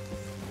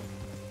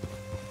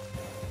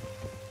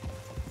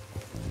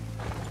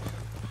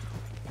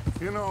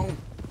 You know,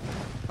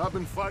 I've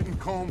been fighting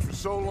Combe for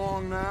so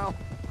long now,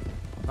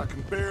 I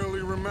can barely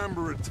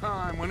remember a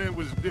time when it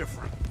was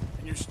different.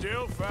 And you're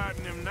still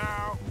fighting him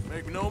now.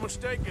 Make no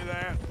mistake of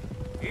that.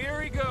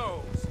 Here he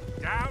goes,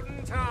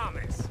 Doubting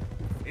Thomas.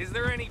 Is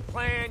there any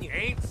plan you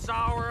ain't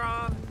sour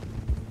on?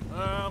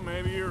 Well,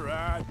 maybe you're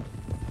right.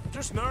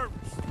 Just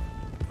nervous.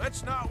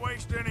 Let's not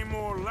waste any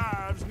more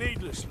lives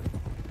needlessly.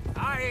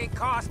 I ain't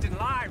costing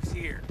lives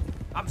here.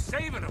 I'm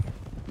saving them.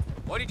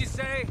 What did you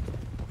say?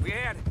 We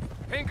had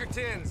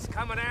Pinkertons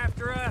coming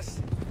after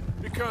us?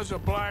 Because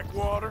of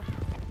Blackwater?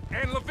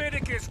 And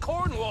Leviticus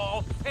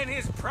Cornwall and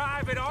his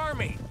private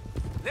army.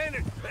 Then,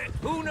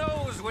 who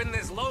knows when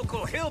this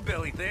local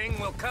hillbilly thing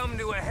will come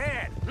to a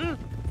head,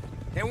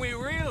 Can we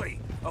really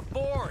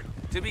afford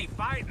to be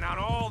fighting on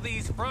all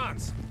these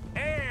fronts?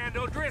 And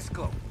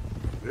O'Driscoll.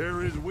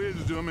 There is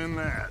wisdom in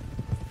that.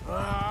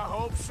 I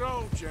hope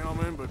so,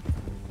 gentlemen, but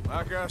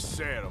like I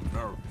said, I'm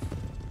nervous.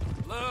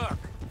 Look,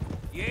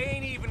 you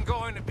ain't even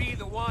going to be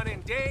the one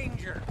in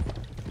danger.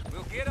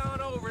 We'll get on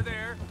over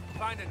there,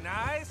 find a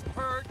nice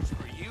perch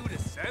for you to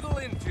settle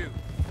into.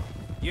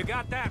 You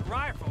got that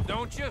rifle,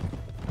 don't you?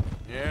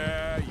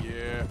 Yeah.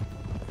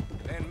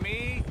 Then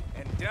me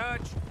and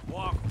Dutch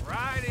walk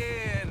right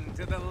in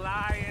to the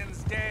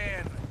lion's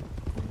den.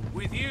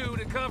 With you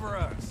to cover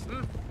us,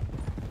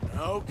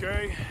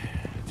 Okay.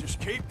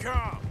 Just keep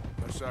calm,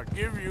 unless I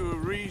give you a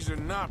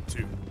reason not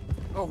to.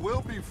 Oh,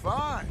 we'll be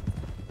fine.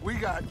 We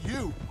got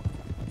you.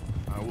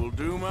 I will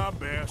do my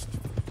best.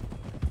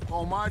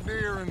 Oh, my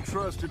dear and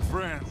trusted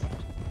friend,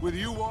 with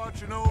you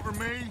watching over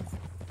me,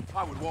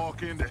 I would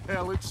walk into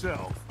hell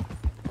itself.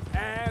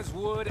 As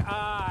would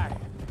I.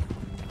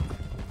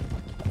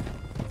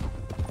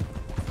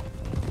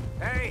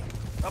 Hey,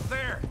 up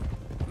there.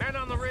 Men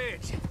on the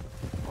ridge.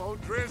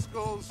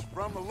 O'Driscoll's,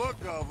 from the look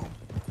of them.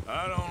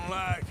 I don't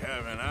like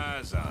having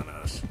eyes on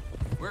us.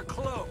 We're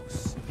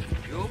close.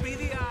 You'll be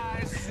the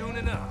eyes soon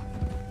enough.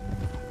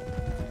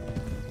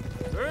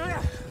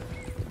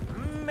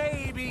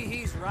 Maybe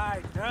he's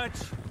right, Dutch.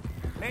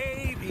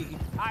 Maybe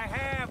I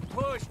have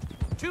pushed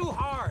too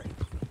hard.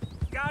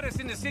 got us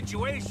into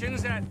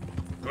situations that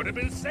could have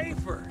been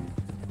safer.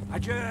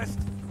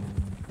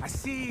 I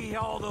see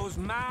all those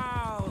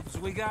mouths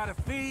we gotta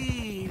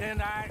feed,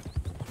 and I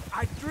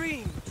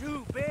dream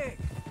too big.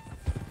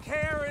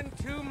 Caring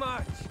too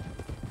much.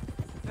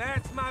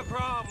 That's my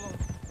problem.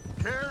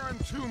 Caring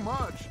too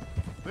much?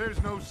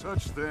 There's no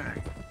such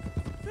thing.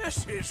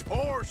 This is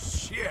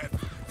horse shit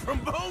from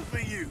both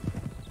of you.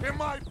 It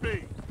might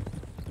be.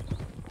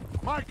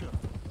 Micah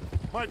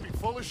might be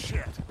full of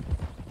shit.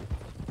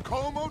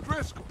 Colm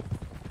O'Driscoll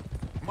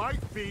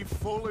might be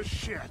full of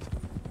shit.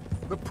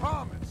 The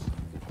promise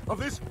of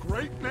this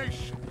great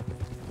nation.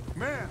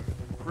 Men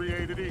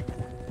created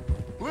equal.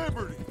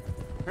 Liberty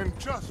and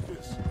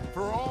justice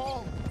for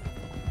all.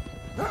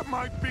 That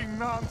might be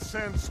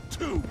nonsense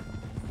too,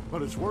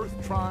 but it's worth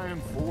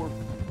trying for.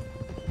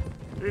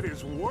 It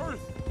is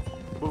worth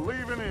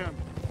believing in.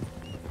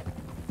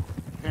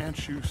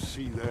 Can't you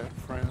see that,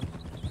 friend?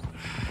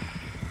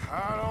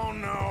 I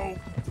don't know.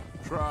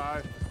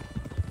 Try.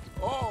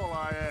 All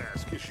I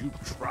ask is you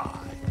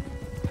try.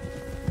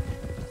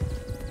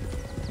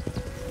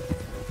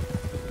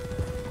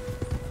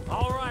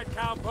 All right,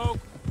 cowpoke.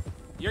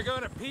 You're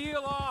gonna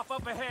peel off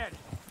up ahead.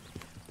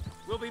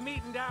 We'll be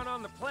meeting down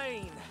on the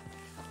plain.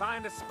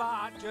 Find a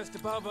spot just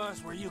above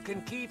us where you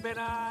can keep an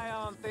eye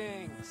on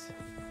things.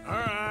 All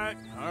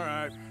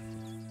right.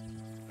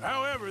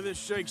 However this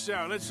shakes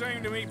out, let's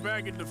aim to meet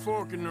back at the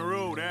fork in the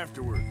road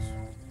afterwards.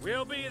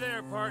 We'll be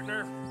there,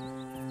 partner.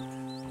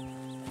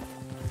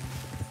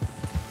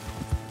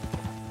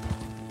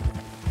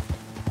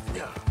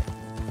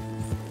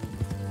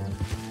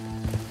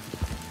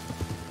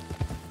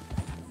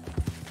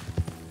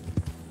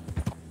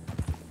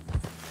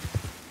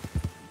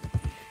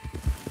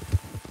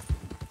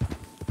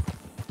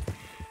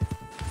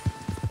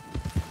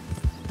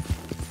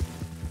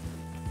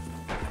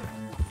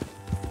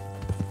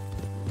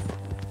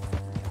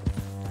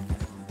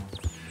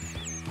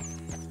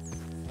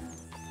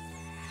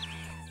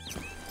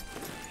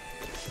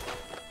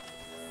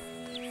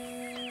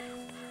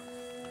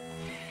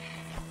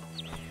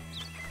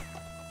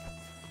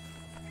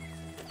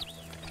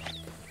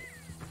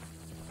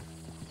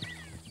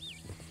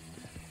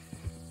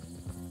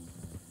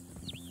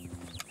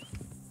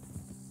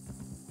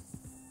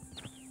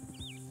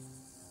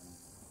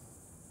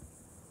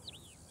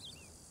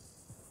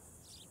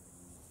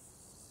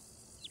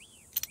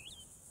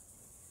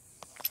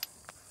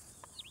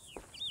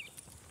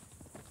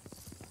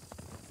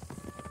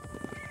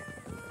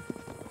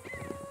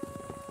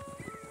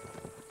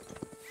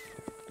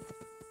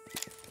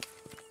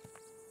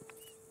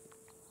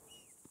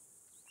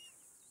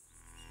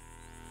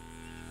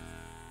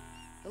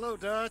 Hello,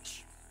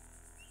 Dutch.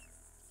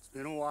 It's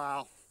been a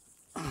while.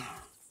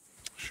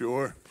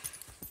 Sure.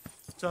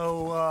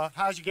 So,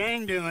 how's your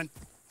gang doing?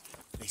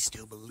 They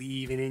still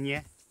believing in you?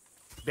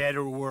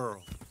 Better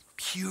world.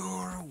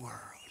 Pure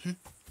world.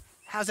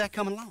 How's that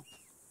coming along?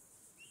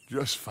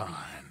 Just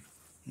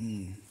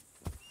fine.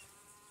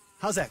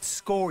 How's that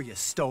score you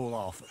stole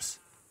off us?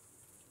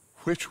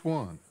 Which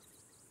one?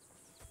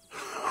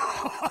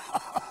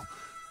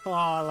 Oh,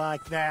 I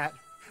like that.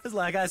 It's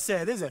like I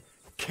said, this is a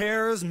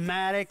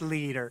charismatic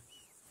leader.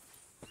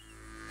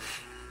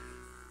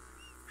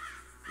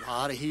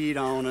 Lot of heat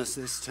on us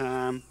this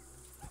time.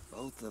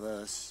 Both of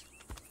us.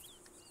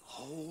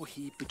 Whole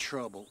heap of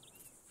trouble.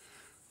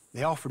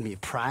 They offered me a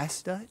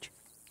price, Dutch,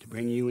 to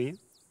bring you in.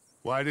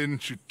 Why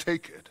didn't you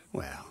take it?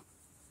 Well,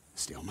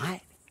 still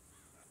might.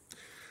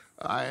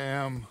 I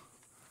am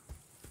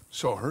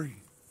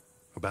sorry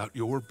about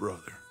your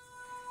brother.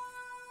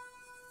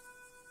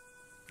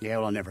 Yeah,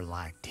 well, I never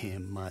liked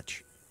him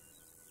much.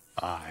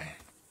 I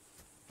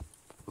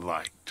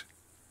liked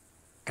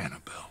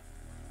Annabelle.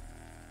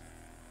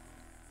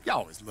 You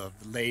always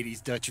loved the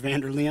ladies, Dutch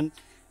Vanderlyn.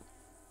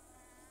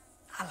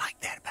 I like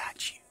that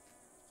about you.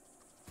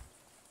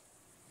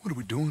 What are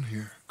we doing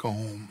here? Go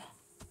home.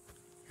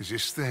 Is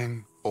this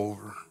thing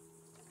over?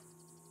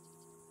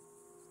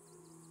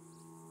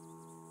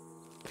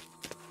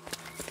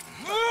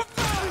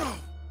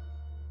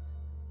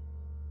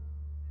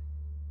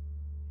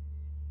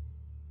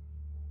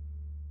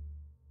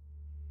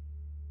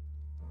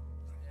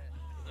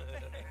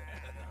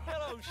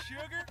 Hello,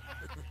 sugar.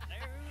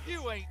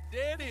 You ain't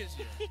dead, is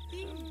you?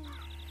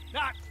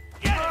 Not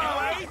yet,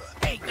 anyway.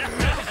 Hey.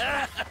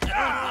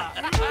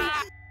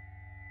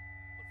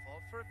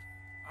 Fall for it?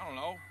 I don't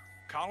know.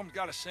 Colum's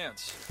got a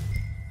sense.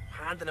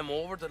 Handing him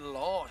over to the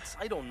lords.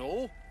 I don't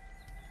know.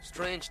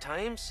 Strange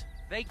times.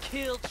 They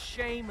killed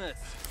Seamus.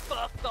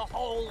 Fuck the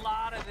whole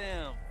lot of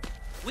them.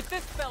 With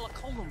this fella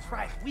Colum's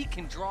right, we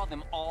can draw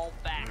them all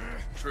back.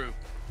 True.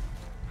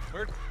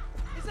 Where?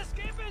 He's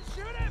escaping!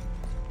 Shoot him!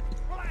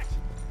 Relax.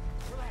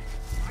 Relax.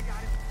 I got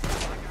him.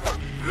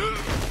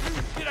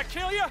 Did I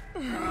kill you?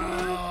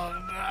 Oh,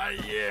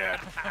 not yet.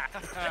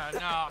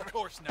 No, of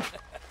course not.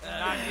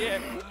 Not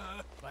yet.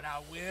 But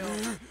I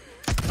will.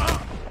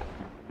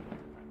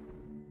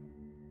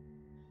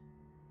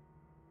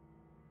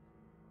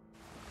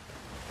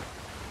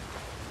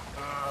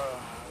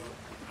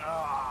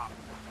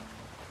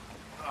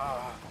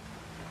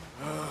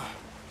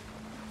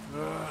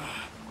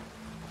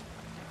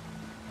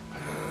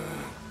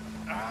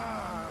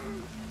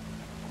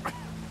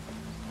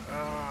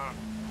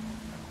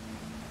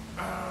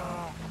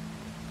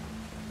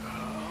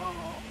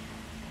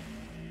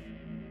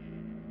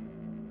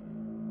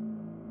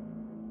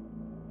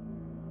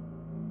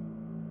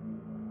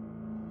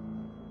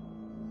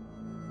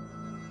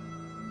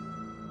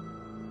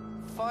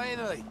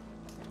 Finally.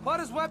 Put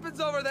his weapons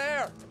over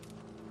there.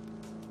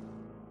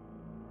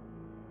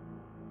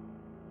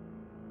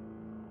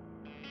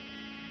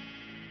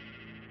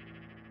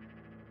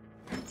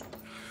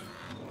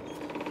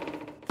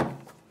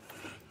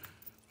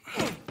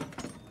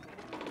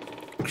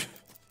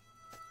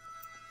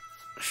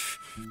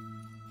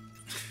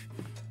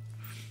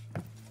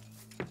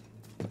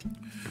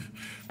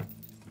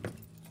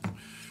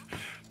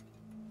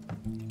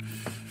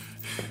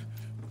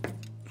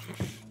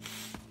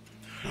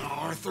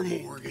 Arthur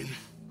Morgan.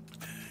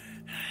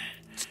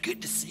 It's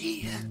good to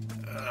see you.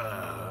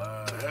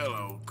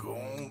 Hello,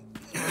 Cole.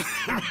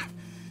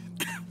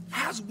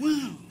 How's the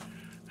wound?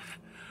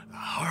 I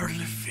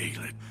hardly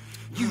feel it.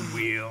 You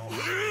will.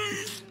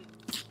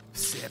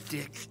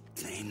 Septic.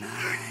 Ain't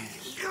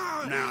nice.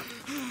 Now,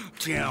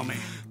 tell me.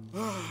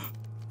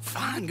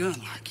 Fine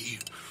gun like you.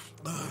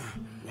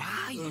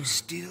 Why you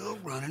still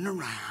running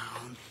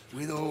around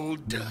with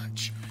old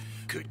Dutch?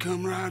 Could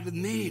come ride with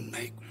me and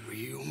make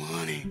real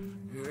money.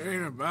 It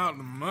ain't about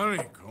the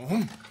money,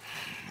 Cole.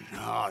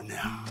 No.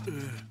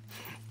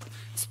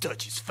 It's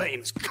Dutch's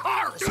famous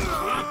car.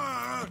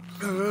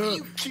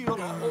 You killed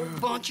a whole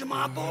bunch of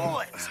my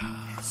boys.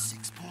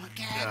 6-point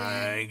gag.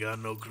 I ain't got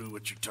no clue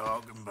what you're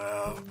talking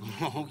about.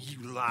 Oh,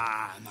 you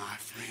lie, my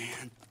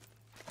friend.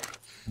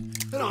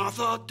 And I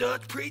thought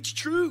Dutch preached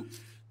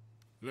truth.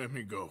 Let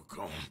me go,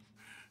 Cole,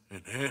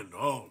 and end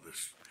all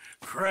this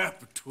crap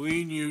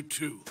between you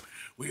two.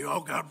 We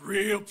all got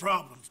real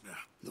problems now.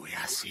 The way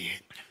I see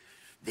it,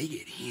 they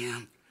get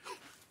him.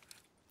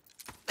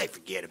 They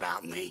forget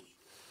about me.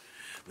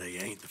 They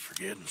ain't the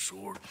forgetting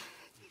sort.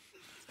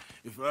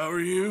 If I were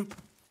you,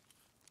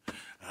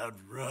 I'd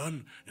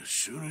run as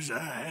soon as I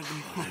had the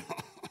money.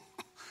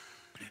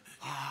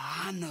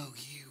 Oh, I know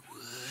you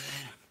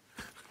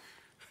would.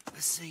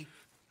 Let's see.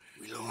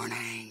 We lure an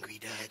angry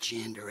Dutch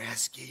in to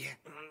rescue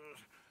you.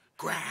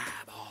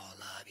 Grab all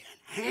of you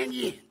and hand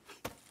you in.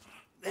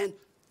 Then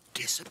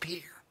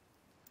disappear.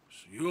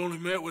 So you only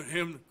met with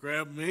him to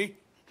grab me?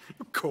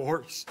 Of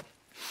course.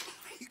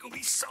 He's gonna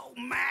be so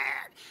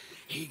mad.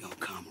 He gonna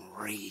come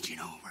raging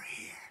over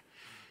here.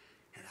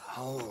 And a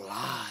whole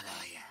lot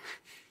of you.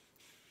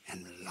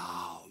 And the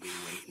law will be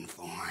waiting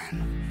for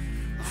him.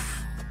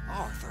 Oh,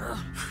 Arthur.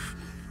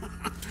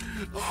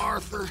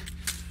 Arthur,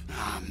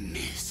 I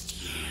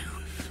missed you.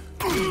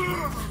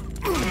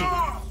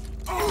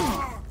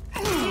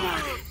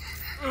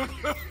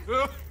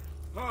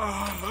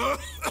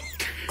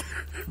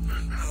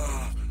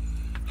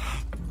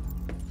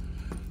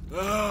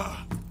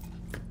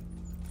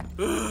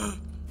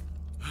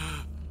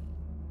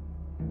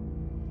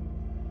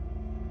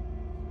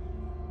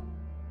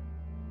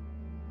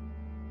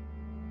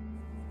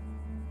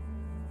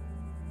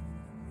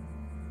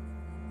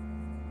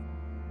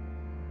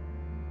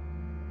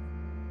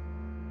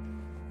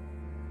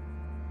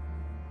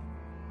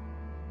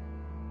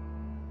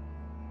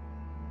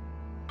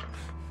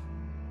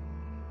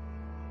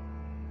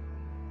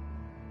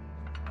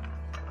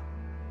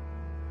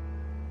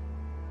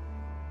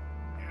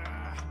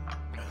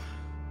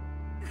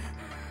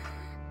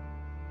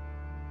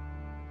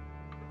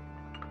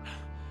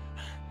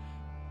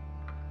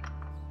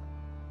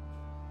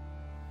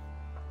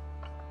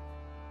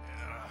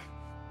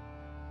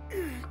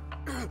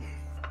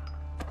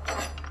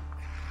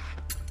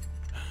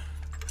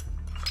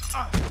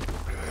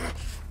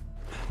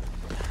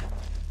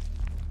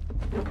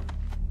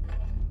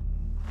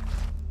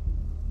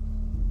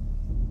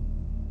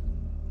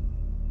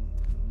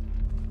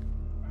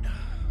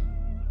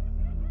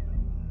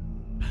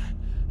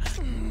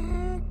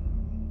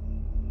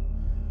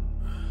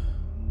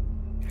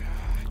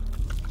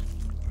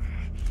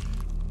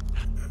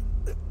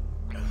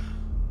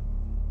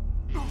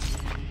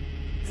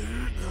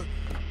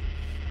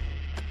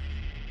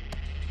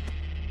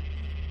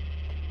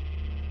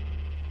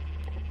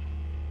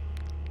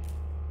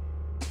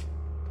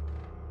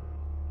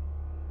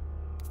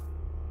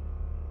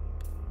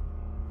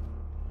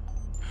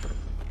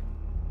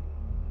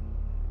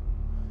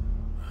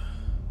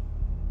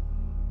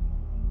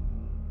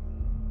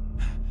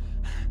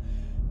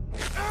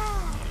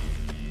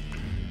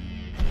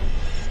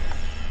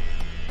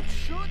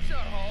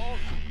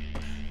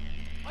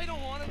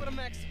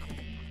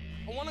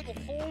 I want to go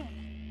home.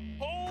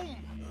 Home!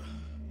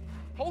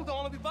 Hold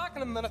on, I'll be back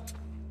in a minute.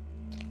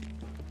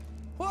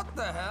 What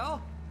the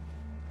hell?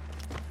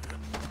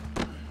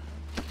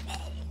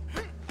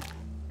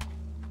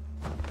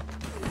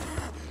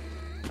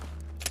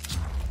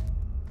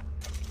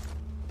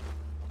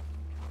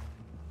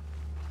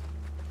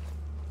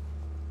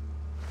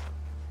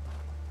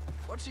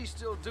 What's he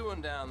still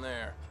doing down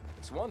there?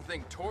 It's one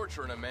thing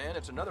torturing a man,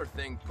 it's another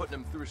thing putting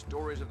him through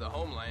stories of the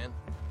homeland.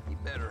 He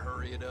better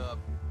hurry it up.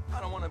 I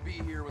don't want to be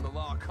here when the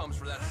law comes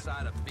for that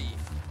side of beef.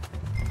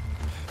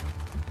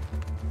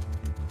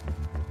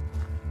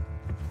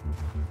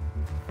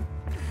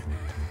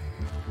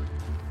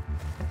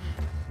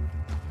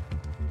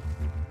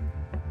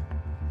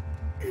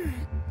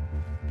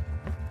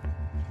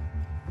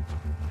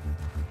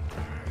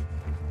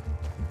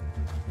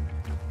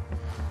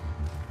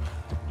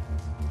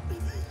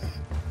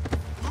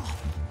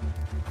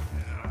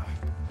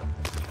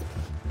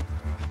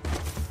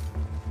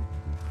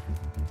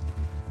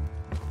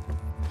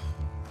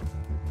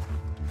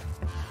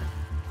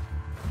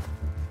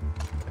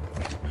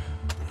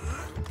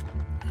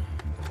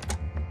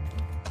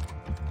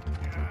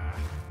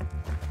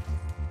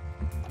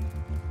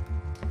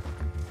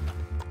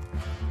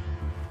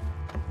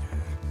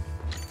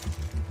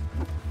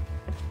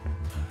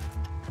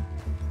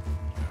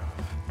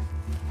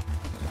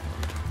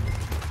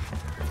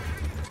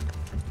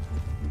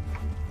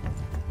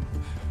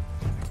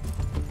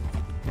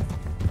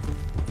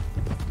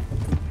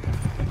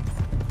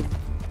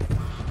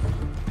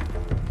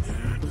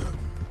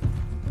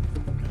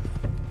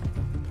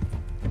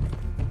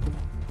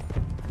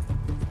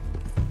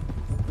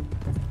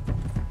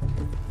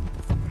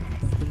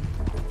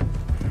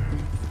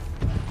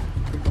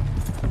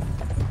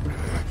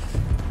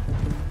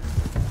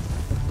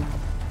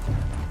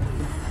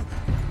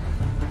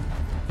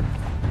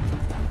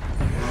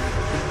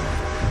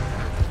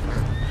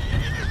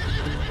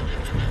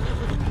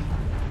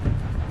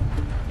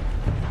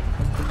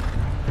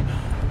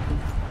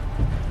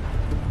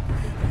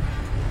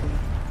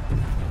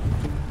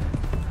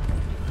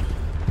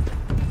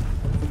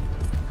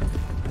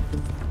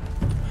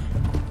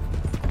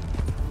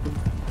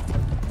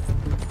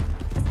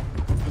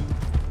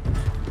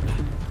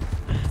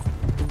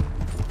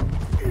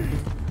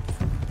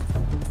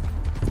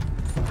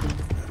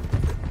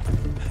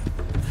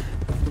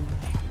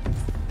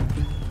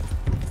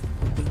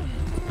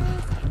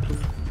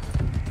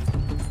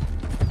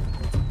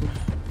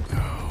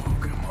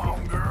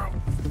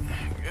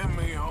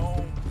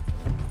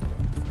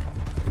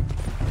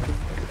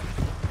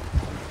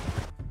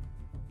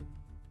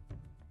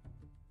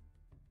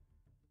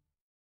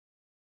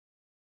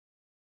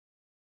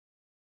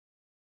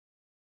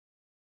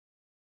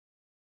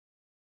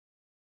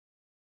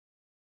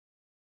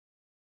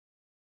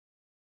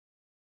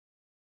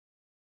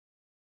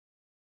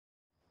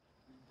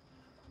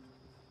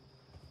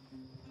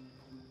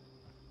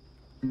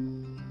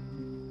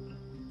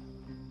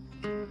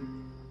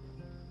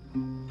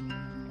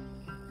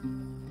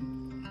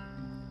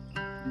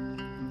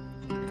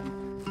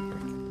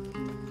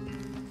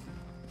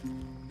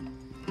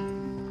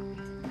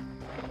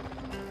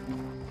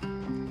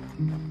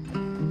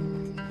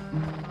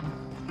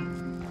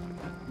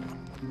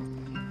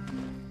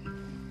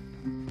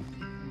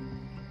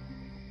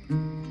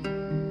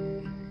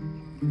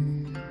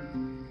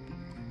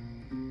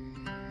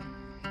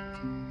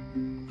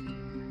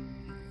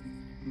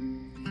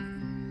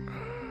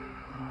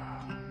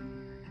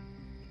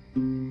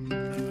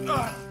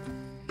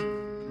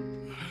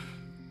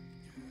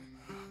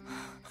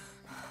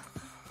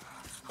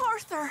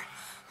 Arthur!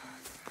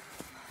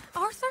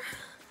 Arthur?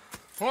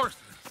 Arthur?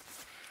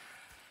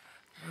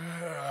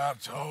 I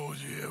told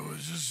you it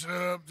was a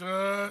setup,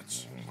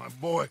 Dutch. My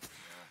boy,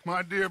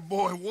 my dear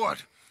boy,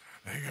 what?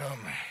 They got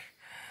me.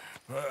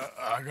 But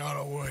I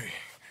got away.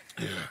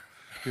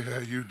 Yeah,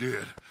 you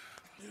did.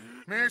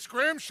 Miss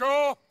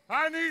Grimshaw,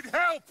 I need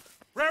help!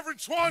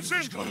 Reverend Swanson!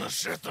 He's gonna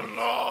set the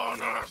law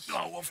on us.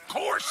 Oh, of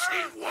course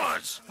he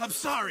was! I'm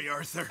sorry,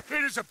 Arthur.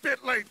 It is a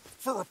bit late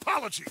for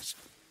apologies.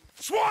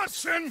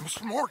 Swanson!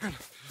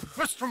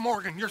 Mr.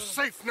 Morgan, you're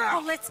safe now.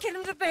 Oh, let's get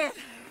him to bed.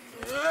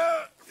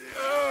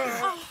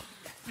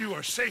 You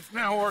are safe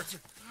now, Arthur.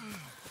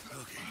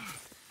 Okay.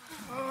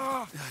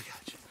 I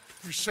got you.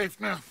 You're safe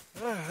now.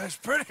 That's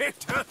pretty,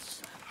 Dutch.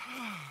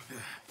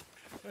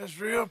 That's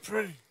real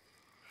pretty.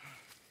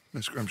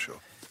 Miss Grimshaw,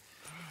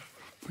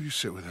 will you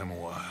sit with him a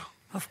while?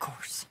 Of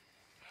course.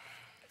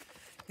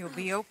 You'll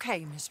be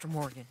okay, Mr.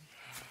 Morgan.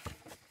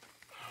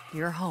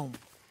 You're home.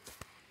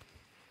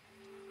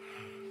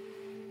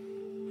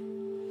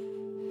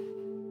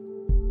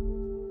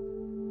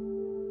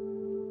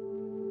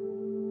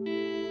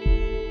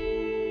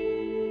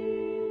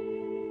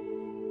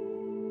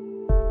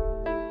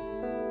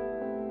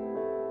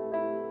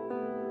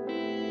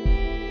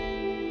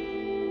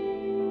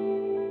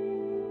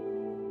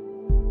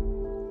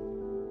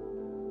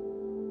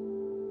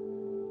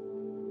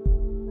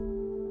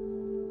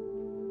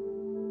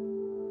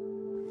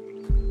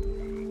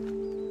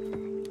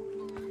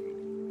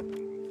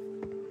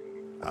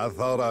 I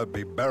thought I'd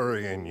be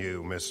burying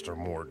you, Mr.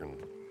 Morgan.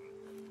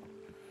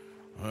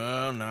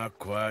 Well, not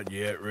quite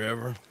yet,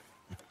 River.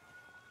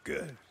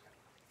 Good.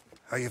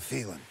 How you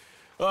feeling?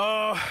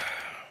 About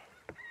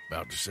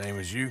the same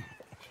as you.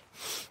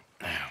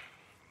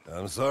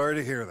 I'm sorry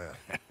to hear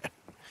that.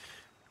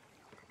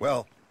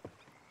 Well,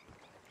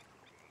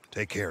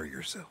 take care of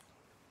yourself.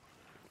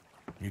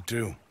 You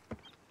too.